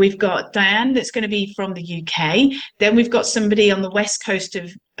 We've got Diane that's going to be from the UK. Then we've got somebody on the west coast of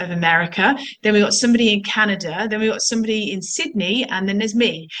America. Then we've got somebody in Canada. Then we've got somebody in Sydney, and then there's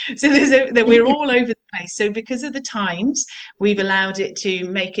me. So we're all over the place. So because of the times, we've allowed it to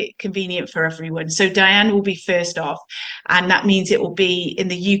make it convenient for everyone. So Diane will be first off, and that means it will be in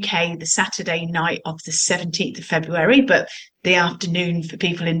the UK the Saturday night of the 17th of February, but the afternoon for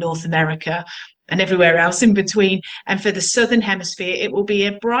people in North America and everywhere else in between. And for the Southern Hemisphere, it will be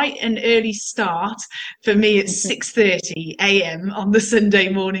a bright and early start. For me, it's 6:30 a.m. on the Sunday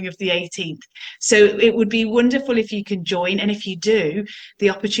morning of the 18th. So it would be wonderful if you can join. And if you do,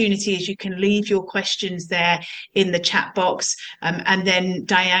 the opportunity is you can leave your questions there in the chat box. And then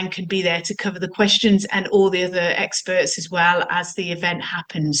Diane can be there to cover the questions, and all the other experts as well, as the event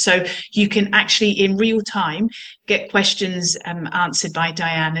happens. So you can actually, in real time, get questions answered by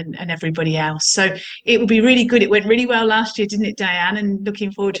Diane and everybody else. So it will be really good. It went really well last year, didn't it, Diane? And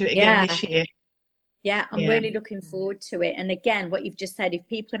looking forward to it again this year. Yeah, I'm really looking forward to it. And again, what you've just said, if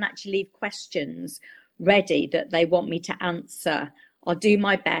people can actually leave questions ready that they want me to answer, I'll do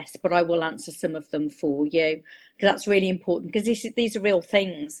my best, but I will answer some of them for you, because that's really important, because these are real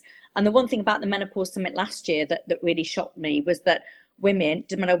things. And the one thing about the Menopause Summit last year that really shocked me was that women,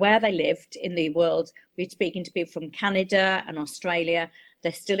 no matter where they lived in the world, we're speaking to people from Canada and Australia,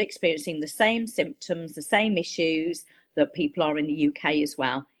 they're still experiencing the same symptoms, the same issues that people are in the UK as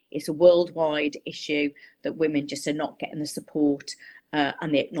well. It's a worldwide issue that women just are not getting the support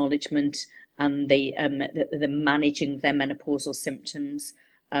and the acknowledgement and the managing their menopausal symptoms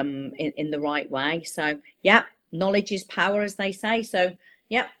in the right way. So, yeah, knowledge is power, as they say. So,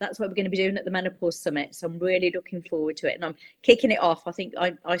 yeah, that's what we're going to be doing at the Menopause Summit. So I'm really looking forward to it. And I'm kicking it off. I think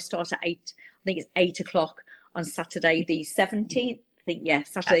I start at 8. I think it's 8 o'clock on Saturday the 17th. I think,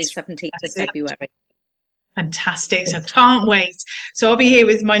 Saturday the 17th of February. Fantastic. So I can't wait. So I'll be here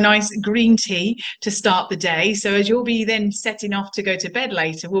with my nice green tea to start the day. So as you'll be then setting off to go to bed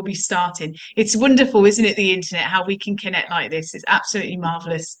later, we'll be starting. It's wonderful, isn't it, the internet, how we can connect like this. It's absolutely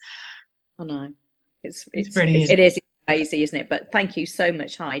marvellous. I know. It's brilliant. It is crazy, isn't it? But thank you so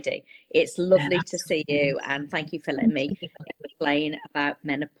much, Heidi. It's lovely to see you, and thank you for letting me explain about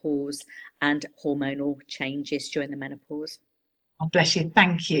menopause and hormonal changes during the menopause. Oh, bless you.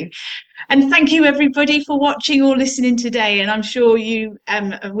 Thank you. And thank you, everybody, for watching or listening today. And I'm sure you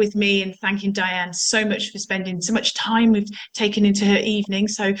are with me in thanking Diane so much for spending so much time we've taken into her evening.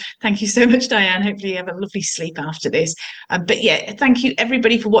 So thank you so much, Diane. Hopefully you have a lovely sleep after this. But yeah, thank you,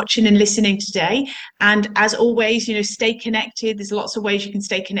 everybody, for watching and listening today. And as always, stay connected. There's lots of ways you can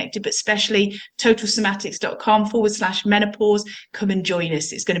stay connected, but especially totalsomatics.com/menopause. Come and join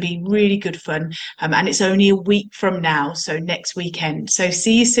us. It's going to be really good fun. And it's only a week from now, so next weekend. So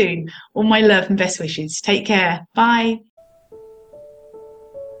see you soon. All my love and best wishes. Take care. Bye.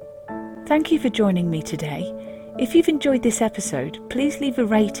 Thank you for joining me today. If you've enjoyed this episode, please leave a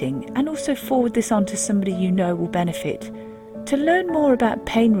rating and also forward this on to somebody you know will benefit. To learn more about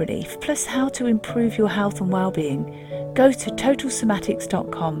pain relief, plus how to improve your health and well-being, go to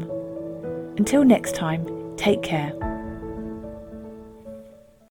totalsomatics.com. Until next time, take care.